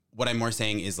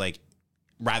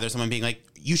 rather someone being like,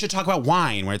 you should talk about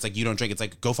wine, where it's like, you don't drink. It's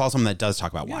like, go follow someone that does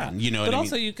talk about wine. You know what I mean? But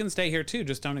also you can stay here too.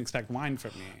 Just don't expect wine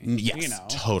from me. Yes,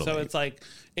 totally. So it's like,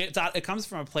 it comes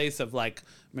from a place of like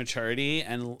maturity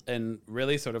and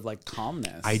really sort of like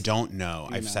calmness. I don't know.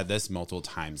 I've said this multiple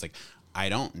times. Like, I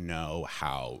don't know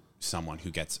how someone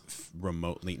who gets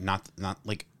remotely, not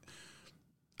like,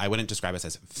 I wouldn't describe us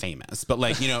as famous, but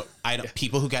like,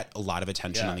 people who get a lot of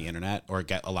attention on the internet or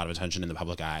get a lot of attention in the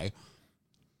public eye,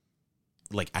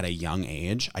 like at a young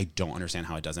age, I don't understand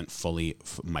how it doesn't fully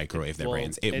microwave their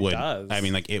brains. It would. Does. I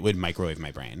mean, like it would microwave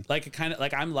my brain. Like it kind of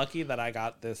like I'm lucky that I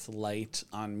got this light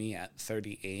on me at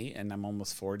 38 and I'm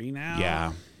almost 40 now.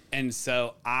 Yeah. And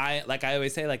so I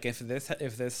always say, like, if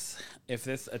this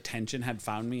attention had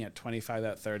found me at 25,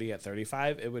 at 30, at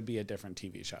 35, it would be a different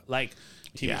TV show. Like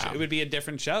show. It would be a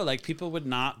different show. Like people would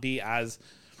not be as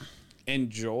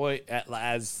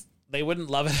they wouldn't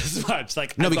love it as much.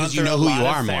 Like, no, because you know who you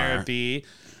are therapy.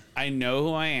 More. I know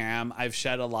who I am. I've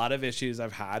shed a lot of issues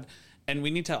I've had. And we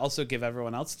need to also give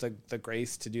everyone else the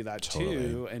grace to do that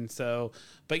too. And so,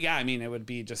 but yeah, I mean, it would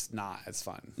be just not as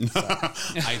fun. So.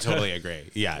 I totally agree.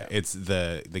 Yeah. It's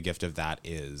the gift of that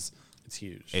is it's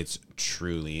huge. It's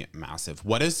truly massive.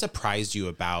 What has surprised you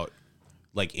about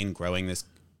like in growing this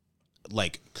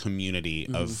like community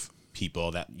of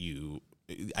people that you,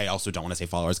 I also don't want to say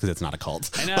followers because it's not a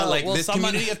cult. I know. But like this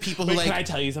community of people who like. Can I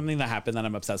tell you something that happened that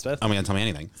I'm obsessed with? Oh my God, tell me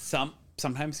anything.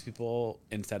 Sometimes people,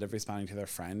 instead of responding to their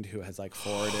friend who has like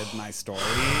forwarded my story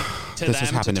to this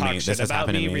them to talk shit about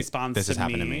me, responds to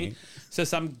me. So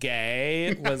some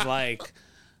gay was like,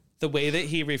 the way that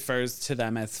he refers to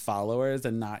them as followers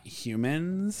and not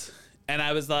humans. And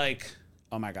I was like,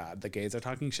 oh my God, the gays are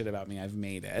talking shit about me. I've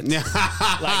made it.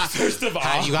 Like, first of all.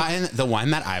 Have you gotten, the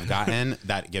one that I've gotten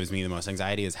that gives me the most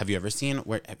anxiety is, have you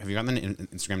gotten an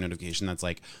Instagram notification that's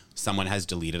like, someone has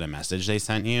deleted a message they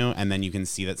sent you, and then you can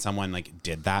see that someone like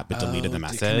did that, but deleted the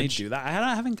message? Can they do that?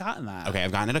 I haven't gotten that. Okay,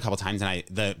 I've gotten it a couple times,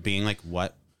 and being like,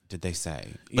 what did they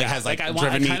say? Like, has like I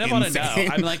kind of want to know.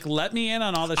 I'm like, let me in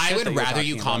on all the shit. I would rather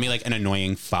you call me like an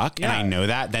annoying fuck, and I know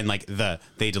that, than like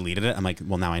they deleted it. I'm like,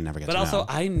 well, now I never get to know. But also,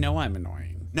 I know I'm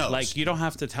annoying. No, like you don't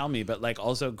have to tell me, but like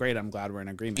also great. I'm glad we're in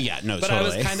agreement. Yeah, no, but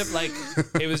totally. I was kind of like,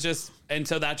 it was just, and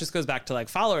so that just goes back to like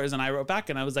followers. And I wrote back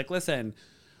and I was like, listen,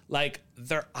 like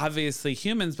they're obviously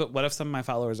humans, but what if some of my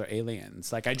followers are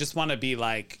aliens? Like I just want to be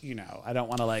like, you know, I don't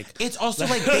want to like. It's also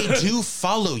like they do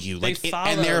follow you, like they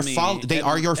follow and they're me, they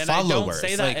are your and followers. I don't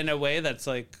say that like, in a way that's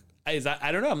like. Is that,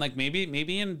 I don't know. I'm like,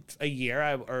 maybe in a year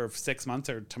or 6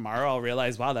 months or tomorrow, I'll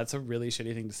realize, wow, that's a really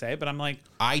shitty thing to say. But I'm like,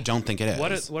 I don't think it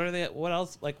is. What are they? What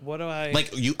else? Like, what do I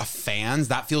like? You fans?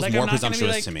 That feels like, more I'm not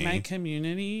presumptuous be like, to me. My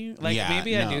community, like Yeah,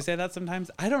 maybe I no. do say that sometimes.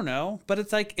 I don't know, but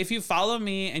it's like if you follow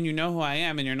me and you know who I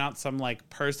am, and you're not some like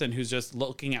person who's just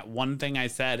looking at one thing I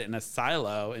said in a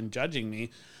silo and judging me.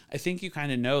 I think you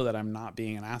kind of know that I'm not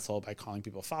being an asshole by calling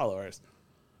people followers.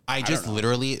 I just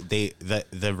literally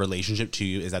the relationship to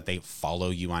you is that they follow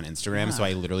you on Instagram, so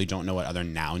I literally don't know what other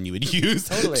noun you would use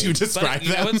to describe them.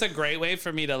 You know, it's a great way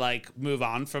for me to like move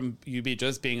on from you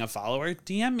just being a follower.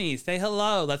 DM me, say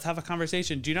hello, let's have a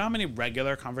conversation. Do you know how many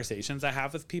regular conversations I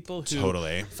have with people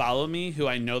who follow me, who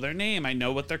I know their name, I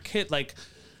know what their kid like.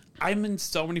 I'm in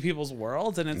so many people's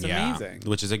worlds, and it's amazing,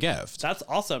 which is a gift. That's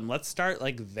awesome. Let's start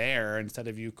like there instead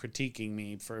of you critiquing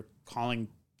me for calling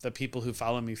the people who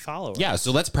follow me followers. Yeah,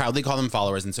 so let's proudly call them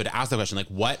followers. And so to ask the question, like,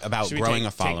 what about growing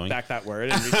a following? Take back that word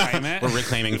and reclaim it. We're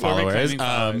reclaiming followers.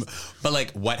 But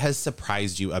like, what has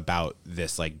surprised you about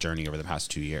this like journey over the past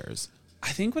 2 years?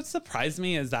 I think what surprised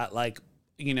me is that like,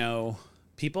 you know,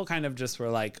 people kind of just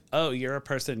were like, oh, you're a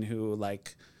person who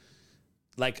like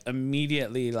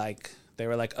immediately like they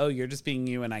were like, oh, you're just being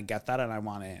you, and I get that, and I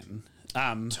want in.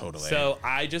 Totally. So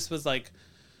I just was like.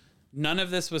 None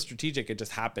of this was strategic. It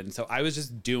just happened. So I was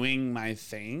just doing my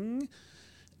thing.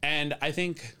 And I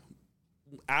think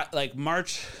at like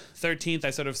March 13th, I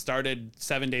sort of started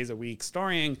 7 days a week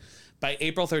storying. By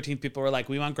April 13th, people were like,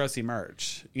 we want Grossy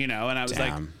merch, you know? And I was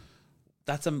like,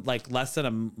 that's like less than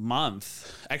a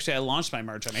month. Actually, I launched my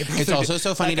merch on April 13th. It's also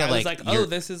so funny to I was like, oh,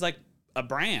 this is like a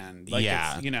brand. Like,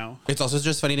 yeah. It's, you know, it's also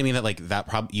just funny to me that like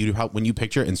that when you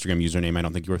picked your Instagram username, I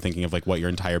don't think you were thinking of like what your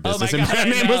entire business and brand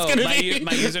name was going to be.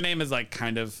 My username is like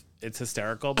kind of, it's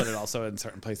hysterical, but it also in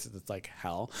certain places it's like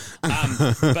hell. But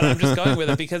I'm just going with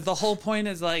it because the whole point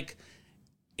is like,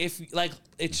 if like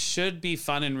it should be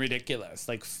fun and ridiculous,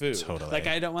 like food. Totally. Like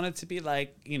I don't want it to be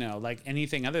like, you know, like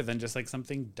anything other than just like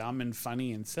something dumb and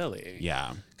funny and silly.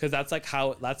 Yeah. Because that's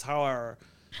how our.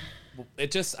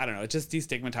 It just, I don't know, it just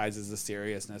destigmatizes the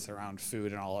seriousness around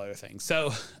food and all other things.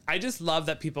 So I just love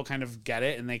that people kind of get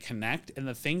it and they connect. And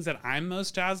the things that I'm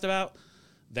most jazzed about,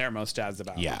 they're most jazzed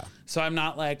about. Yeah. So I'm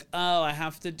not like, oh, I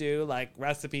have to do like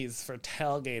recipes for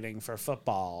tailgating for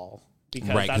football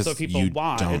because that's what people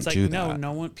want. It's like,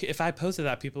 no one, if I posted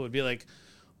that, people would be like,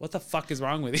 what the fuck is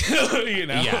wrong with you? You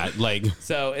know? Yeah. Like,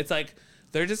 so it's like,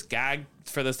 they're just gagged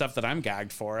for the stuff that I'm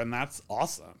gagged for. And that's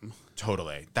awesome.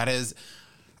 Totally. That is.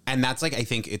 And that's like, I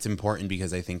think it's important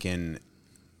because I think in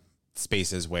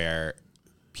spaces where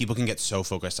people can get so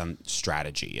focused on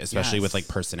strategy, especially with like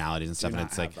personalities and stuff. And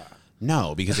it's like,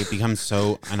 no, because it becomes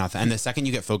so unauthentic. And the second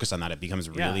you get focused on that, it becomes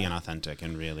really inauthentic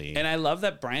and really. And I love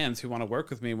that brands who want to work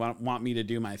with me want me to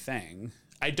do my thing.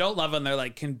 I don't love when they're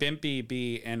like, can Bimpy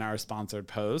be in our sponsored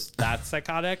post? That's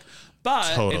psychotic.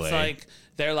 But it's like,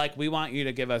 they're like, we want you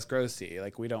to give us Grossy.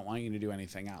 Like, we don't want you to do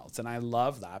anything else. And I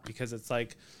love that because it's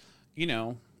like, you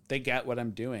know, they get what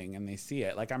I'm doing and they see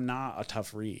it. Like, I'm not a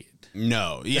tough read.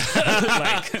 No. Yeah.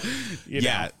 Like, you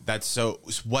know. That's so,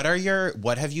 what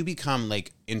have you become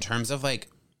like in terms of like,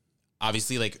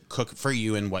 obviously like cook for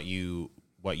you and what you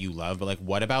love, but like,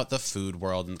 what about the food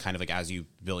world and kind of like, as you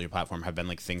build your platform have been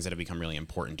like things that have become really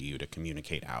important to you to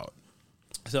communicate out?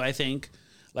 So I think,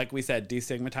 like we said,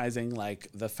 destigmatizing like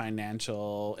the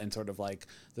financial and sort of like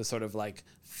the sort of like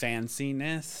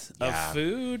fanciness of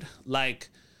food, like,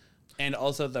 and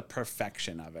also the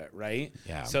perfection of it, right?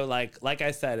 Yeah. So like I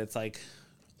said, it's like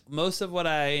most of what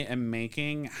I am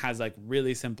making has like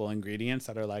really simple ingredients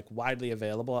that are like widely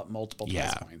available at multiple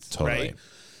price points, totally. Right?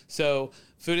 So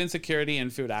food insecurity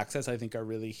and food access, I think, are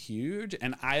really huge.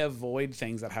 And I avoid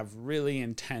things that have really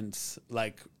intense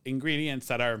like ingredients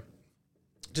that are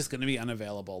just going to be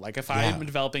unavailable. Like if I'm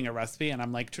developing a recipe and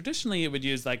I'm like, traditionally it would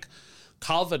use like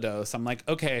Calvados. I'm like,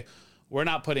 okay, we're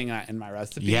not putting that in my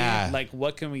recipe. Yeah. Like,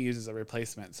 what can we use as a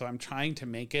replacement? So I'm trying to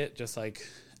make it just like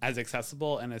as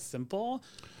accessible and as simple.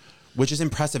 Which is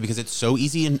impressive because it's so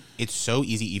easy, and it's so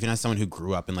easy even as someone who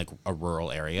grew up in like a rural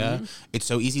area. Mm-hmm. It's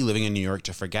so easy living in New York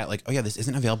to forget like, oh yeah, this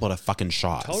isn't available at fucking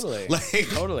Shaw's. Totally. Like,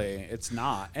 totally. It's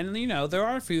not. And you know, there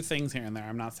are a few things here and there.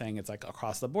 I'm not saying it's like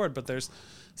across the board, but there's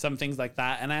some things like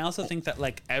that. And I also think that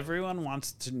like everyone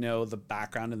wants to know the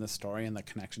background and the story and the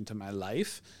connection to my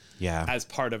life. as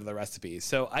part of the recipe.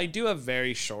 So I do a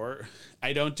very short,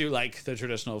 I don't do like the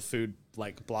traditional food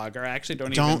like blogger. I actually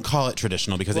don't call it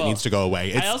traditional because it needs to go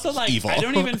away. It's I also like evil. I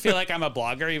don't even feel like I'm a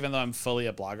blogger, even though I'm fully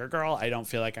a blogger girl. I don't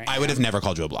feel like I would have never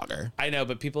called you a blogger. I know,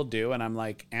 but people do, and I'm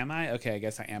like, am I? Okay, I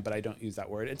guess I am, but I don't use that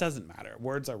word. It doesn't matter.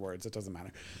 Words are words. It doesn't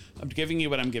matter. I'm giving you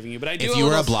what I'm giving you, but I do. If you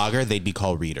were a blogger, they'd be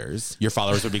called readers. Your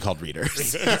followers would be called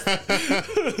readers. So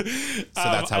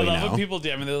that's how we know. I love when people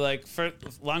do. I mean, they're like,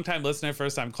 long time listener,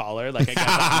 first time caller. Like I get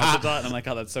that message a lot, and I'm like,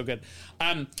 oh, that's so good.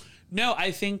 No,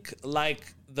 I think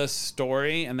like the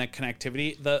story and the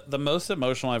connectivity, the most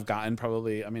emotional I've gotten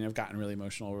probably, I mean, I've gotten really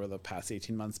emotional over the past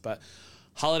 18 months, but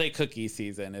holiday cookie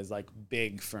season is like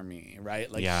big for me, right?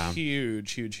 Like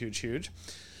huge.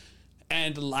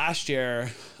 And last year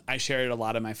I shared a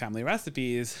lot of my family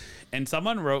recipes and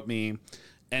someone wrote me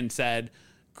and said,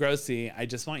 Grossy, I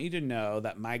just want you to know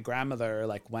that my grandmother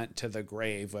like went to the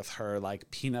grave with her like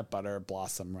peanut butter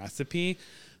blossom recipe.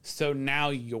 So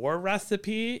now your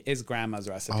recipe is grandma's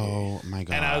recipe. Oh my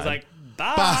God. And I was like,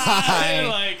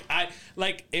 bye.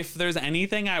 Like if there's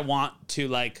anything I want to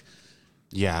like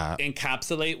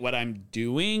encapsulate what I'm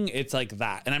doing, it's like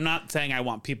that. And I'm not saying I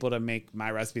want people to make my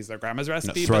recipes their grandma's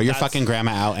recipe. No, throw your fucking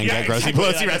grandma out and get Grossy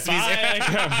Pelosi recipes.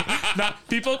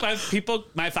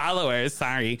 My followers,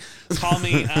 call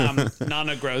me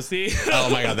Nana Grossy. Oh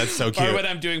my God, that's so cute. Or when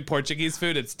I'm doing Portuguese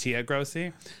food, it's Tia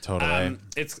Grossy. Totally.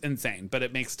 It's insane, but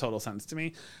it makes total sense to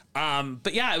me.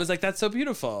 But yeah, it was like, that's so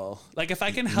beautiful. Like if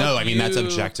I can help that's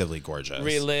objectively gorgeous.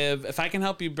 Relive, if I can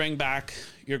help you bring back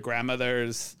your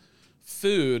grandmother's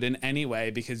food in any way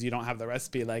because you don't have the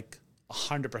recipe, like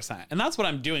 100%. And that's what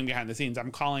I'm doing behind the scenes.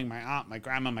 I'm calling my aunt, my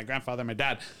grandma, my grandfather, my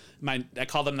dad. I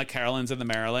call them the Carolyns and the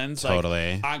Marilyns.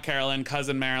 Totally. Like Aunt Carolyn,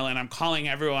 cousin Marilyn. I'm calling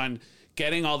everyone,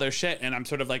 getting all their shit, and I'm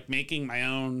sort of like making my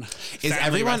own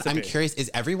recipe. I'm curious,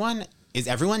 is everyone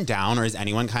down, or is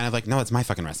anyone kind of like, no, it's my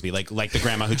fucking recipe? Like the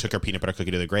grandma who took her peanut butter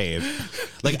cookie to the grave.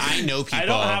 Like I know people. I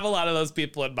don't have a lot of those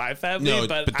people in my family,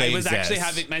 but I was actually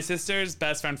having my sister's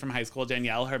best friend from high school,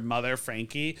 Danielle, her mother,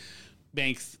 Frankie,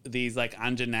 makes these like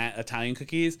Anjanette Italian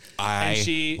cookies.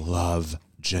 I love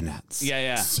Jeanette's.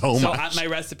 Yeah. So much. My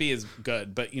recipe is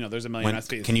good, but there's a million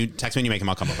recipes. Can you text me when you make them?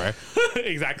 I'll come over.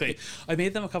 Exactly. I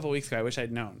made them a couple weeks ago. I wish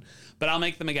I'd known, but I'll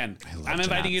make them again. I'm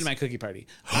inviting you to my cookie party.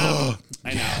 I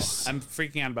know. I'm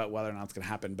freaking out about whether or not it's going to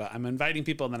happen, but I'm inviting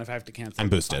people, and then if I have to cancel, I'm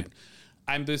boosted.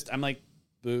 I'm like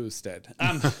boosted.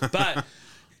 But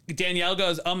Danielle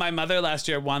goes, oh, my mother last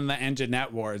year won the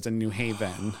Anjanette Awards in New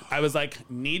Haven. I was like,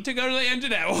 need to go to the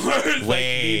Anjanette Awards.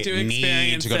 Need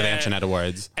to go to the Anjanette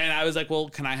Awards. And I was like, well,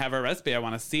 can I have her recipe? I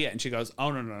want to see it. And she goes,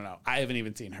 oh, no. I haven't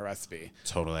even seen her recipe.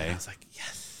 Totally. And I was like,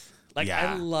 yes.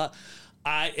 I love...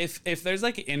 if there's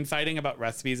like infighting about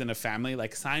recipes in a family,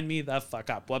 like sign me the fuck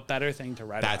up. What better thing to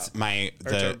write about?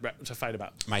 To fight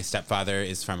about. My stepfather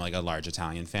is from like a large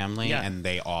Italian family, and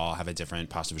they all have a different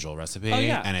pasta visual recipe.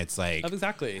 And it's like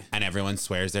exactly. And everyone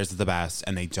swears theirs is the best,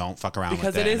 and they don't fuck around with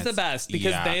it. Because it is the best,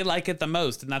 because they like it the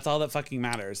most, and that's all that fucking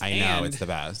matters. I know, it's the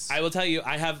best. I will tell you,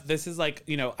 this is like,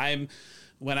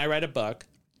 when I write a book,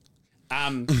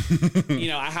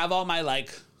 I have all my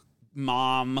like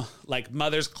mom, like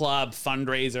Mother's Club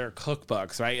fundraiser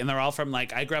cookbooks, right? And they're all from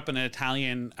like, I grew up in an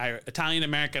Italian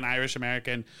American, Irish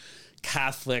American,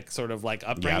 Catholic sort of like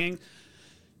upbringing. Yep.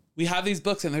 We have these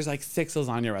books, and there's like 6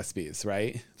 lasagna recipes,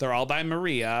 right? They're all by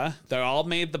Maria. They're all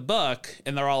made the book,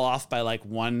 and they're all off by like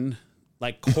one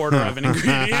quarter of an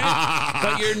ingredient.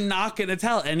 But you're not going to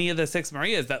tell any of the 6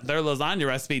 Marias that their lasagna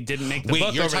recipe didn't make the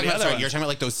book. You're talking about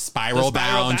like those spiral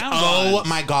bound. Oh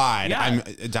my God. Yeah. I'm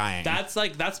dying. That's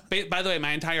by the way,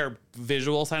 my entire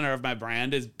visual center of my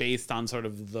brand is based on sort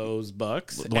of those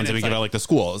books. The ones that we give out like the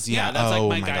schools. Yeah. That's like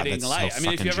my guiding light.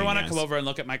 So if you ever want to come over and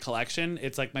look at my collection,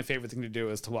 it's like my favorite thing to do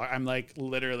is to walk. I'm like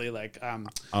literally like oh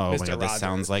Mr. my God, this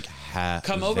sounds like heaven.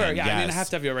 Come over. Yeah, yes. I mean, I have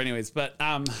to have you over anyways. But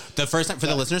the first time, for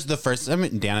the listeners, the first time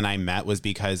Dan and I met was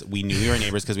because we knew we were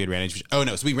neighbors because we had ran into so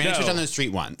we ran into each other on the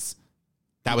street once.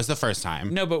 That was the first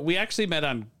time. No, but we actually met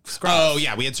on Scruff. Oh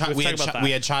yeah, we had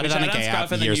chatted on a gay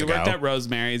app and years then ago. You worked at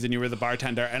Rosemary's and you were the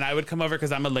bartender, and I would come over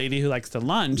because I'm a lady who likes to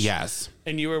lunch. Yes.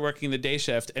 And you were working the day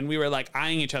shift, and we were like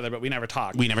eyeing each other, but we never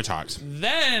talked.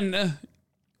 Then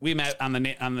we met on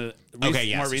the okay,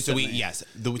 yes. More recently. So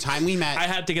the time we met, I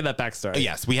had to give that backstory.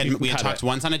 Yes, we had talked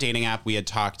once on a dating app. We had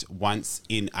talked once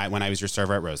when I was your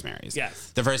server at Rosemary's. Yes.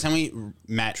 The first time we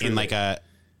met in like a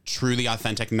truly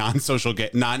authentic, non-social,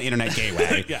 non-internet gay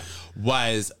way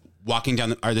was walking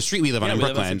down the street we live on in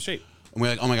Brooklyn. And we're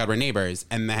like, oh my God, we're neighbors.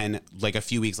 And then like a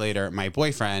few weeks later, my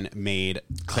boyfriend made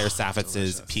Claire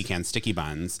Saffitz's pecan sticky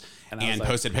buns and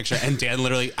posted a picture. And Dan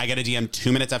literally, I get a DM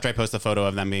 2 minutes after I post the photo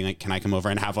of them being like, can I come over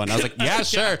and have one? I was like, yeah,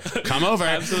 sure. Come over.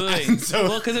 Absolutely.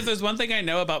 Well, because if there's one thing I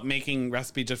know about making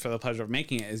recipe just for the pleasure of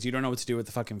making it is you don't know what to do with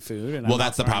the fucking food. And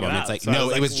that's the problem. It's like,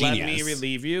 no, it was genius. Let me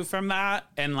relieve you from that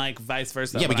and like vice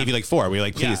versa. Yeah, we gave you like 4. We were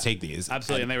like, please take these.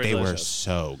 Absolutely. And they were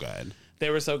so good. They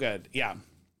were so good. Yeah.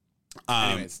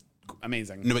 Anyways.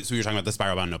 Amazing. No, but so we were talking about the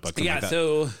spiral bound notebook. Yeah, like that.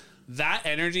 So that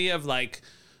energy of like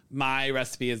my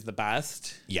recipe is the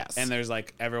best. Yes. And there's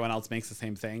like everyone else makes the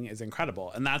same thing is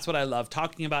incredible. And that's what I love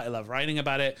talking about. I love writing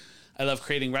about it. I love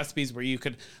creating recipes where you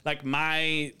could, like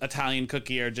my Italian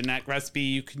cookie or Jeanette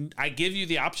recipe, I give you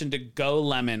the option to go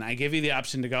lemon. I give you the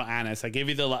option to go anise. I give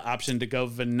you the option to go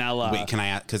vanilla. Wait, can I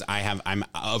add, because I'm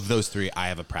of those 3, I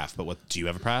have a pref, but what do you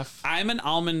have a pref? I'm an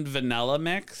almond vanilla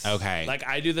mix. Okay. Like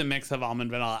I do the mix of almond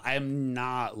vanilla. I am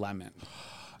not lemon.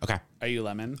 Okay. Are you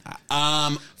lemon?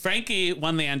 Frankie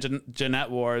won the Jeanette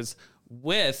Wars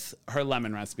with her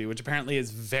lemon recipe, which apparently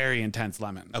is very intense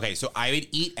lemon. Okay, so I would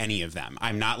eat any of them.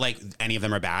 I'm not like any of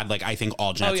them are bad. Like I think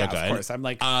all Jeanettes are good. Of course. I'm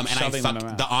like and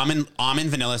the almond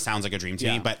vanilla sounds like a dream to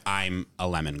me, but I'm a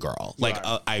lemon girl. Like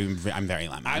I'm very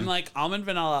lemon. I'm like almond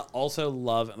vanilla. Also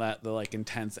love the like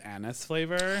intense anise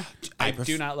flavor. I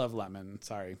do not love lemon.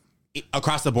 Sorry.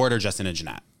 Across the board or just in a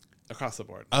Jeanette? Across the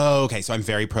board. Oh, okay. So I'm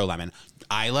very pro lemon.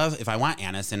 I love if I want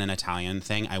anise in an Italian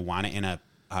thing, I want it in a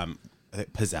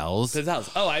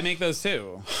pizzelles. Oh, I make those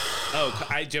too. Oh,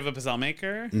 do you have a pizzelle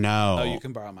maker? No. Oh, you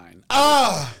can borrow mine.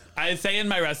 Oh! I say in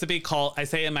my recipe, I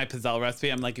say in my pizzelle recipe,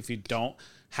 I'm like, if you don't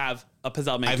have a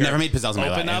pizzelle maker, I've never made pizzelles in my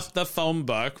life. Open up the phone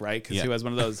book, right? Because who has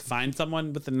one of those? Find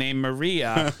someone with the name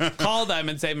Maria. Call them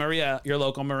and say, Maria, your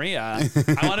local Maria.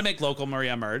 I want to make local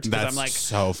Maria merch because I'm like,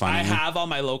 so funny. I have all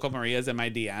my local Marias in my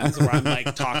DMs where I'm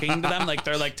like talking to them, like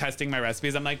they're like testing my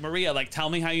recipes. I'm like, Maria, like tell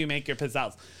me how you make your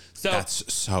pizzelles. So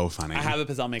that's so funny. I have a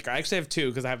pizzelle maker. I actually have 2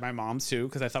 because I have my mom's too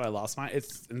because I thought I lost mine.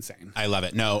 It's insane. I love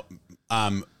it. No,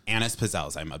 anise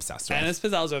pizzelles I'm obsessed with. Anise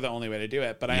pizzelles are the only way to do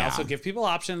it, but I also give people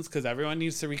options because everyone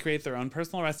needs to recreate their own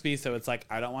personal recipe. So it's like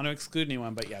I don't want to exclude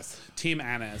anyone, but yes, Team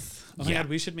Anise. Oh my God,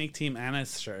 we should make Team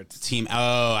Anise shirts.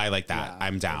 Oh, I like that.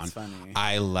 I'm down. That's funny.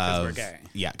 I love. Because we're gay.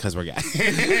 Yeah, because we're gay.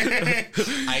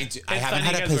 I haven't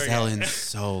had a pizzelle in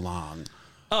so long.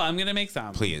 Oh, I'm gonna make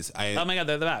some. Please. Oh my God,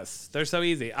 they're the best. They're so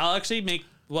easy. I'll actually make.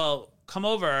 Come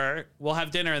over. We'll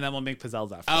have dinner and then we'll make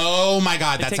pizzelles after. Oh my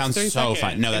God, that sounds so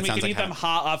fun. No, that sounds like we can eat them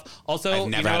hot off. Also, I've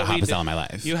never had a hot pizzelle in my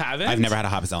life. You haven't? I've never had a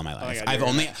hot pizzelle in my life. Oh my God, I've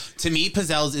only to me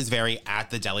pizzelles is very at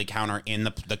the deli counter in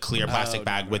the clear plastic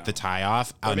bag with the tie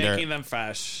off. We're making them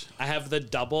fresh. I have the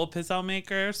double pizzelle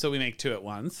maker, so we make 2 at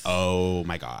once. Oh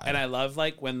my God. And I love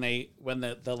like when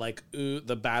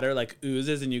the batter like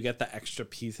oozes and you get the extra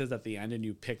pieces at the end and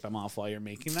you pick them off while you're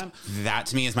making them. That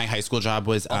to me is my high school job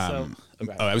was also,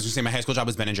 I was gonna say my high school job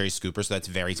was Ben and Jerry's scooper, so that's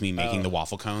very to me making the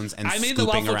waffle cones and I made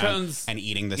scooping the waffle around cones. And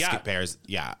eating the skip bears.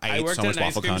 Yeah, I ate worked so much at an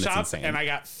waffle ice cream cone. shop, It's insane. and I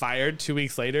got fired 2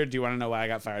 weeks later. Do you want to know why I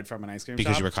got fired from an ice cream shop?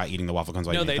 Because you were caught eating the waffle cones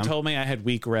while you they ate them? told me I had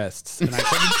weak wrists. And I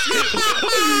couldn't.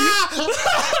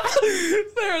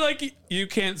 They were like, you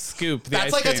can't scoop the That's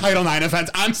ice like cream. a Title IX offense.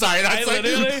 I'm sorry. That's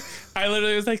I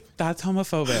literally was like, that's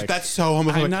homophobic. That's so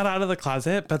homophobic. I'm not out of the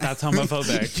closet, but that's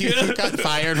homophobic. You got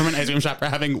fired from an ice cream shop for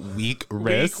having weak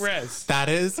wrists. Weak wrists. That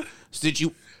is.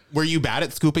 Were you bad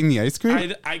at scooping the ice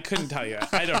cream? I couldn't tell you.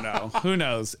 I don't know. Who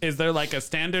knows? Is there like a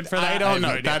standard for that? I don't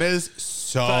know. That is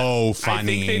so funny. I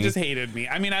think they just hated me.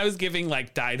 I mean, I was giving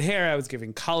like dyed hair. I was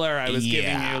giving color. I was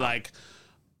giving you like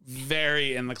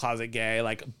very in the closet gay,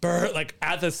 like like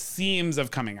at the seams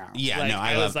of coming out. Yeah, like, no,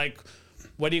 I was like,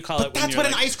 what do you call it? That's what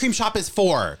an ice cream shop is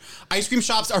for. Ice cream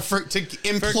shops are to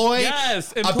employ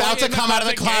about to come out of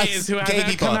the closet gay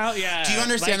people. Do you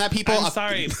understand that, people? I'm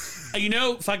sorry. You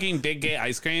know, fucking big gay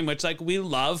ice cream, which like we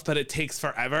love, but it takes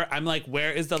forever. I'm like,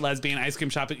 where is the lesbian ice cream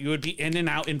shop? You would be in and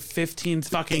out in 15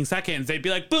 fucking seconds. They'd be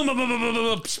like, boom, boom, boom, boom, boom,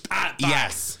 boom,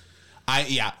 yes. Ice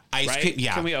cream.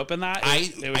 Yeah. Can we open that? I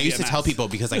used to tell people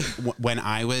because like when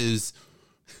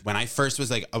I first was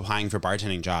like applying for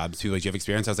bartending jobs, people like, do you have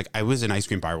experience? I was like, I was an ice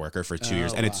cream bar worker for 2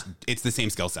 years, and it's the same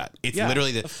skill set. It's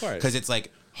literally because it's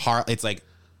like hard. It's like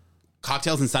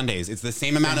cocktails and sundaes. It's the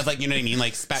same amount of like, you know what I mean?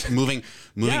 Like moving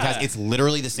past. It's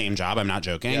literally the same job. I'm not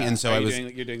joking. And so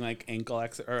you're doing like ankle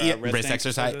wrist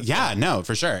exercise. Yeah, no,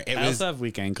 for sure. I also have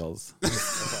weak ankles.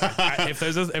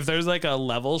 If there's like a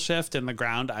level shift in the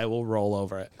ground, I will roll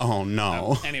over it. Oh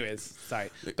no. Anyways, sorry,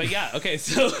 but yeah, okay,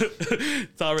 so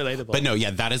it's all relatable. But no,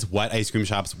 yeah, that is what ice cream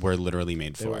shops were literally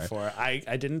made for.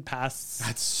 I didn't pass.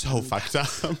 That's so fucked up.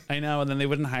 I know, and then they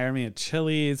wouldn't hire me at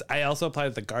Chili's. I also applied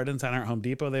at the Garden Center at Home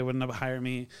Depot. They wouldn't have hired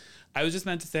me. I was just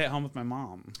meant to stay at home with my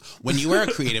mom. When you were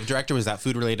a creative director, was that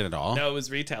food related at all? No, it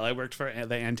was retail. I worked for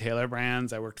the Ann Taylor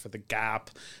brands. I worked for the Gap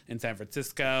in San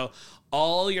Francisco.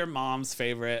 All your mom's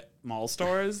favorite mall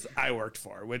stores I worked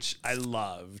for, which I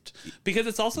loved. Because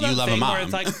it's also that thing where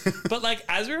it's like, but like,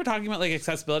 as we were talking about like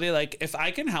accessibility, like if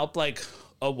I can help like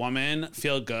a woman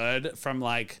feel good from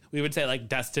like, we would say like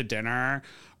desk to dinner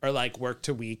or like work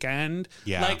to weekend.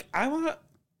 Yeah. Like I want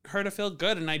her to feel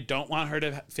good, and I don't want her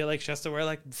to feel like she has to wear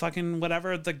like fucking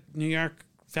whatever the New York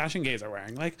fashion gays are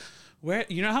wearing. Like, where,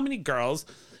 you know how many girls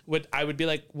I would be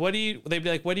like, they'd be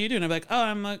like, what do you do? And I'd be like, oh,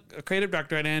 I'm a creative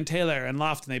director at Ann Taylor and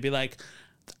Loft. And they'd be like,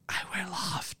 I wear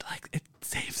Loft. Like, it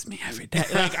saves me every day.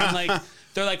 Like, I'm like,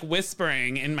 they're like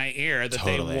whispering in my ear that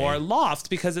they wore Loft,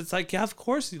 because it's like, yeah, of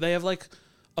course they have like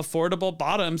affordable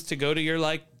bottoms to go to your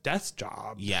like desk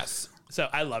job. Yes. So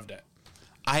I loved it.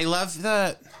 I love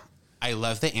the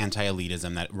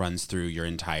anti-elitism that runs through your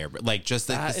entire, like, just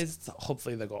like that is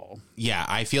hopefully the goal. Yeah,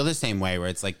 I feel the same way, where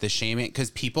it's like the shaming, because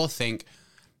people think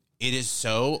it is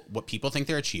so, what people think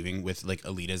they're achieving with like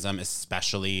elitism,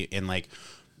 especially in like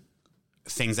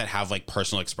things that have like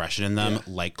personal expression in them,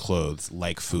 like clothes,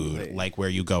 like food, like where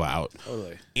you go out.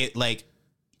 Totally. It like,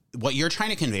 what you're trying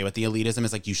to convey with the elitism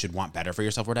is like you should want better for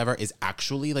yourself or whatever, is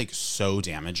actually like so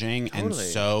damaging and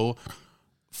so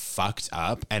fucked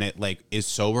up, and it like is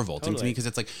so revolting to me, because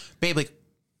it's like, babe, like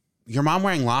your mom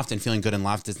wearing Loft and feeling good in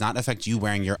Loft does not affect you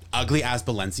wearing your ugly ass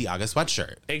Balenciaga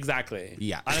sweatshirt. Exactly.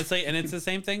 Yeah. Honestly, and it's the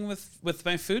same thing with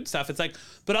my food stuff. It's like,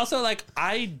 but also like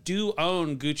I do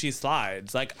own Gucci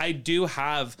slides. Like I do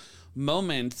have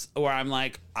moments where I'm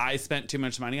like, I spent too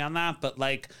much money on that, but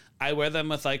like I wear them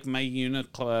with like my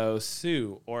Uniqlo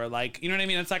suit, or like, you know what I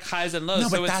mean? It's like highs and lows. No,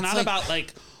 so it's not like about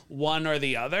like one or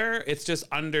the other. It's just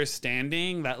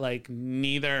understanding that like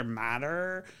neither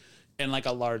matter in like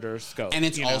a larger scope. And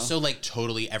it's also like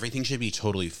totally, everything should be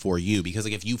totally for you, because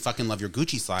like if you fucking love your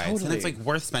Gucci slides, then it's like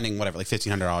worth spending whatever, like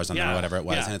 $1,500 on them or whatever it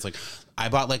was. And it's like,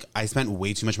 I spent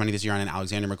way too much money this year on an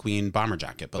Alexander McQueen bomber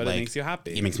jacket, but like, it makes you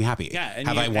happy. It makes me happy. Yeah. And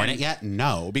have I worn it yet?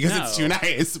 No, because it's too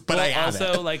nice, but I have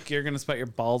also it. Like you're going to sweat your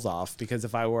balls off, because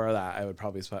if I wore that, I would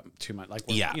probably sweat too much. Like,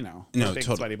 we're big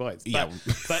sweaty boys.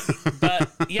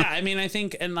 But yeah, I mean, I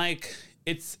think, and like,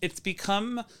 it's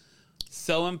become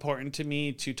so important to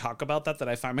me to talk about that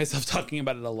I find myself talking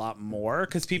about it a lot more,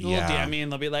 because people will DM me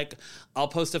and they'll be like, I'll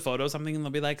post a photo of something and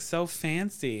they'll be like, so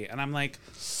fancy, and I'm like,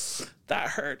 that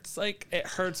hurts. Like, it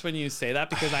hurts when you say that,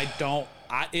 because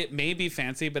it may be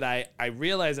fancy, but I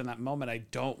realize in that moment I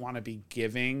don't want to be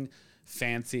giving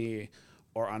fancy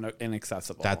or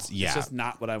inaccessible. It's just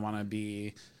not what I want to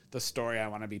be, the story I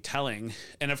want to be telling.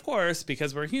 And of course,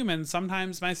 because we're human,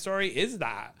 sometimes my story is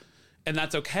that. And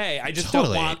that's okay. I just don't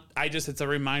want, it's a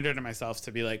reminder to myself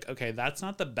to be like, okay, that's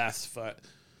not the best foot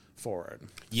forward.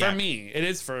 For me. It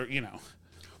is for,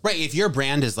 Right. If your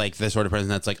brand is like the sort of person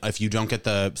that's like, if you don't get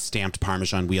the stamped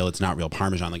Parmesan wheel, it's not real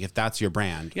Parmesan. Like if that's your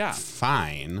brand,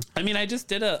 fine. I mean, I just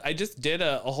did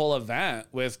a whole event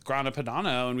with Grana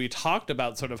Padano, and we talked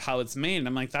about sort of how it's made. And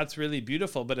I'm like, that's really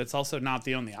beautiful, but it's also not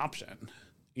the only option.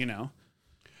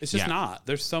 It's just not.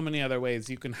 There's so many other ways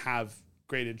you can have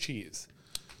grated cheese.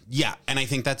 Yeah, and I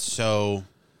think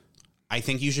I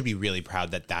think you should be really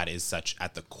proud that is such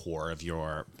at the core of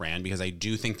your brand, because I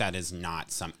do think that is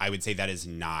not I would say that is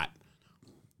not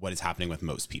what is happening with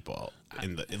most people. I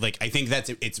think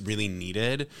it's really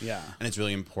needed. Yeah. And it's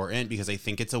really important, because I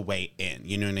think it's a way in,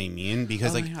 you know what I mean?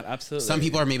 Because absolutely. Some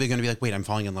people are maybe going to be like, wait, I'm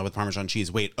falling in love with Parmesan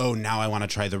cheese. Wait, now I want to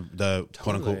try the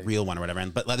quote unquote real one or whatever.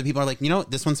 But other people are like,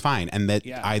 this one's fine. And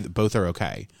that both are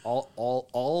okay.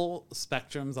 All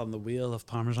spectrums on the wheel of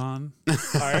Parmesan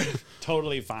are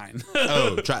totally fine.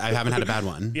 I haven't had a bad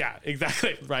one. Yeah,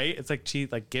 exactly. Right. It's like cheese,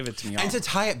 like give it to me. And to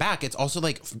tie it back, it's also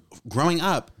like growing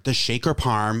up, the shaker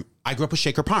parm, I grew up with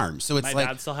shaker parm, so it's my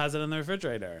dad still has it in the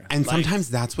refrigerator, and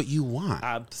sometimes that's what you want.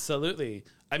 Absolutely.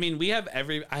 I mean,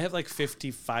 I have like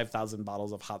 55,000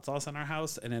 bottles of hot sauce in our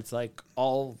house, and it's like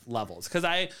all levels, because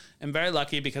I am very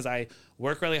lucky, because I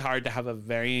work really hard to have a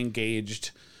very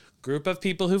engaged group of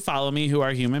people who follow me, who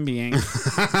are human beings.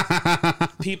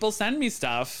 People send me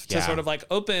stuff to sort of like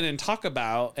open and talk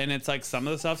about, and it's like some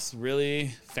of the stuff's really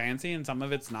fancy and some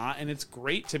of it's not, and it's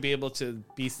great to be able to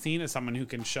be seen as someone who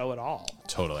can show it all.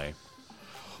 Totally.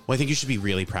 Well, I think you should be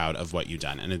really proud of what you've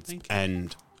done,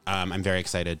 and I'm very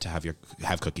excited to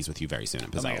have cookies with you very soon at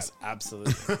Pizzelles. Oh my God,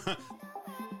 absolutely.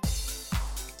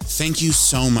 Thank you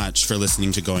so much for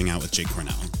listening to Going Out with Jake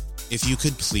Cornell. If you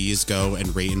could please go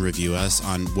and rate and review us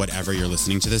on whatever you're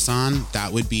listening to this on,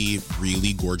 that would be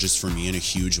really gorgeous for me in a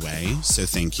huge way. So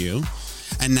thank you.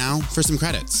 And now for some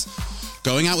credits.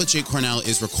 Going Out with Jake Cornell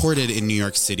is recorded in New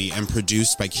York City and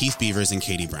produced by Keith Beavers and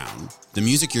Katie Brown. The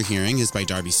music you're hearing is by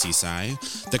Darby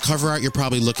Seasai. The cover art you're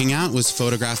probably looking at was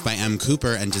photographed by M.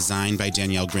 Cooper and designed by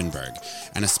Danielle Grinberg.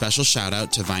 And a special shout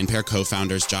out to VinePair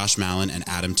co-founders Josh Mallon and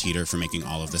Adam Teeter for making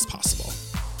all of this possible.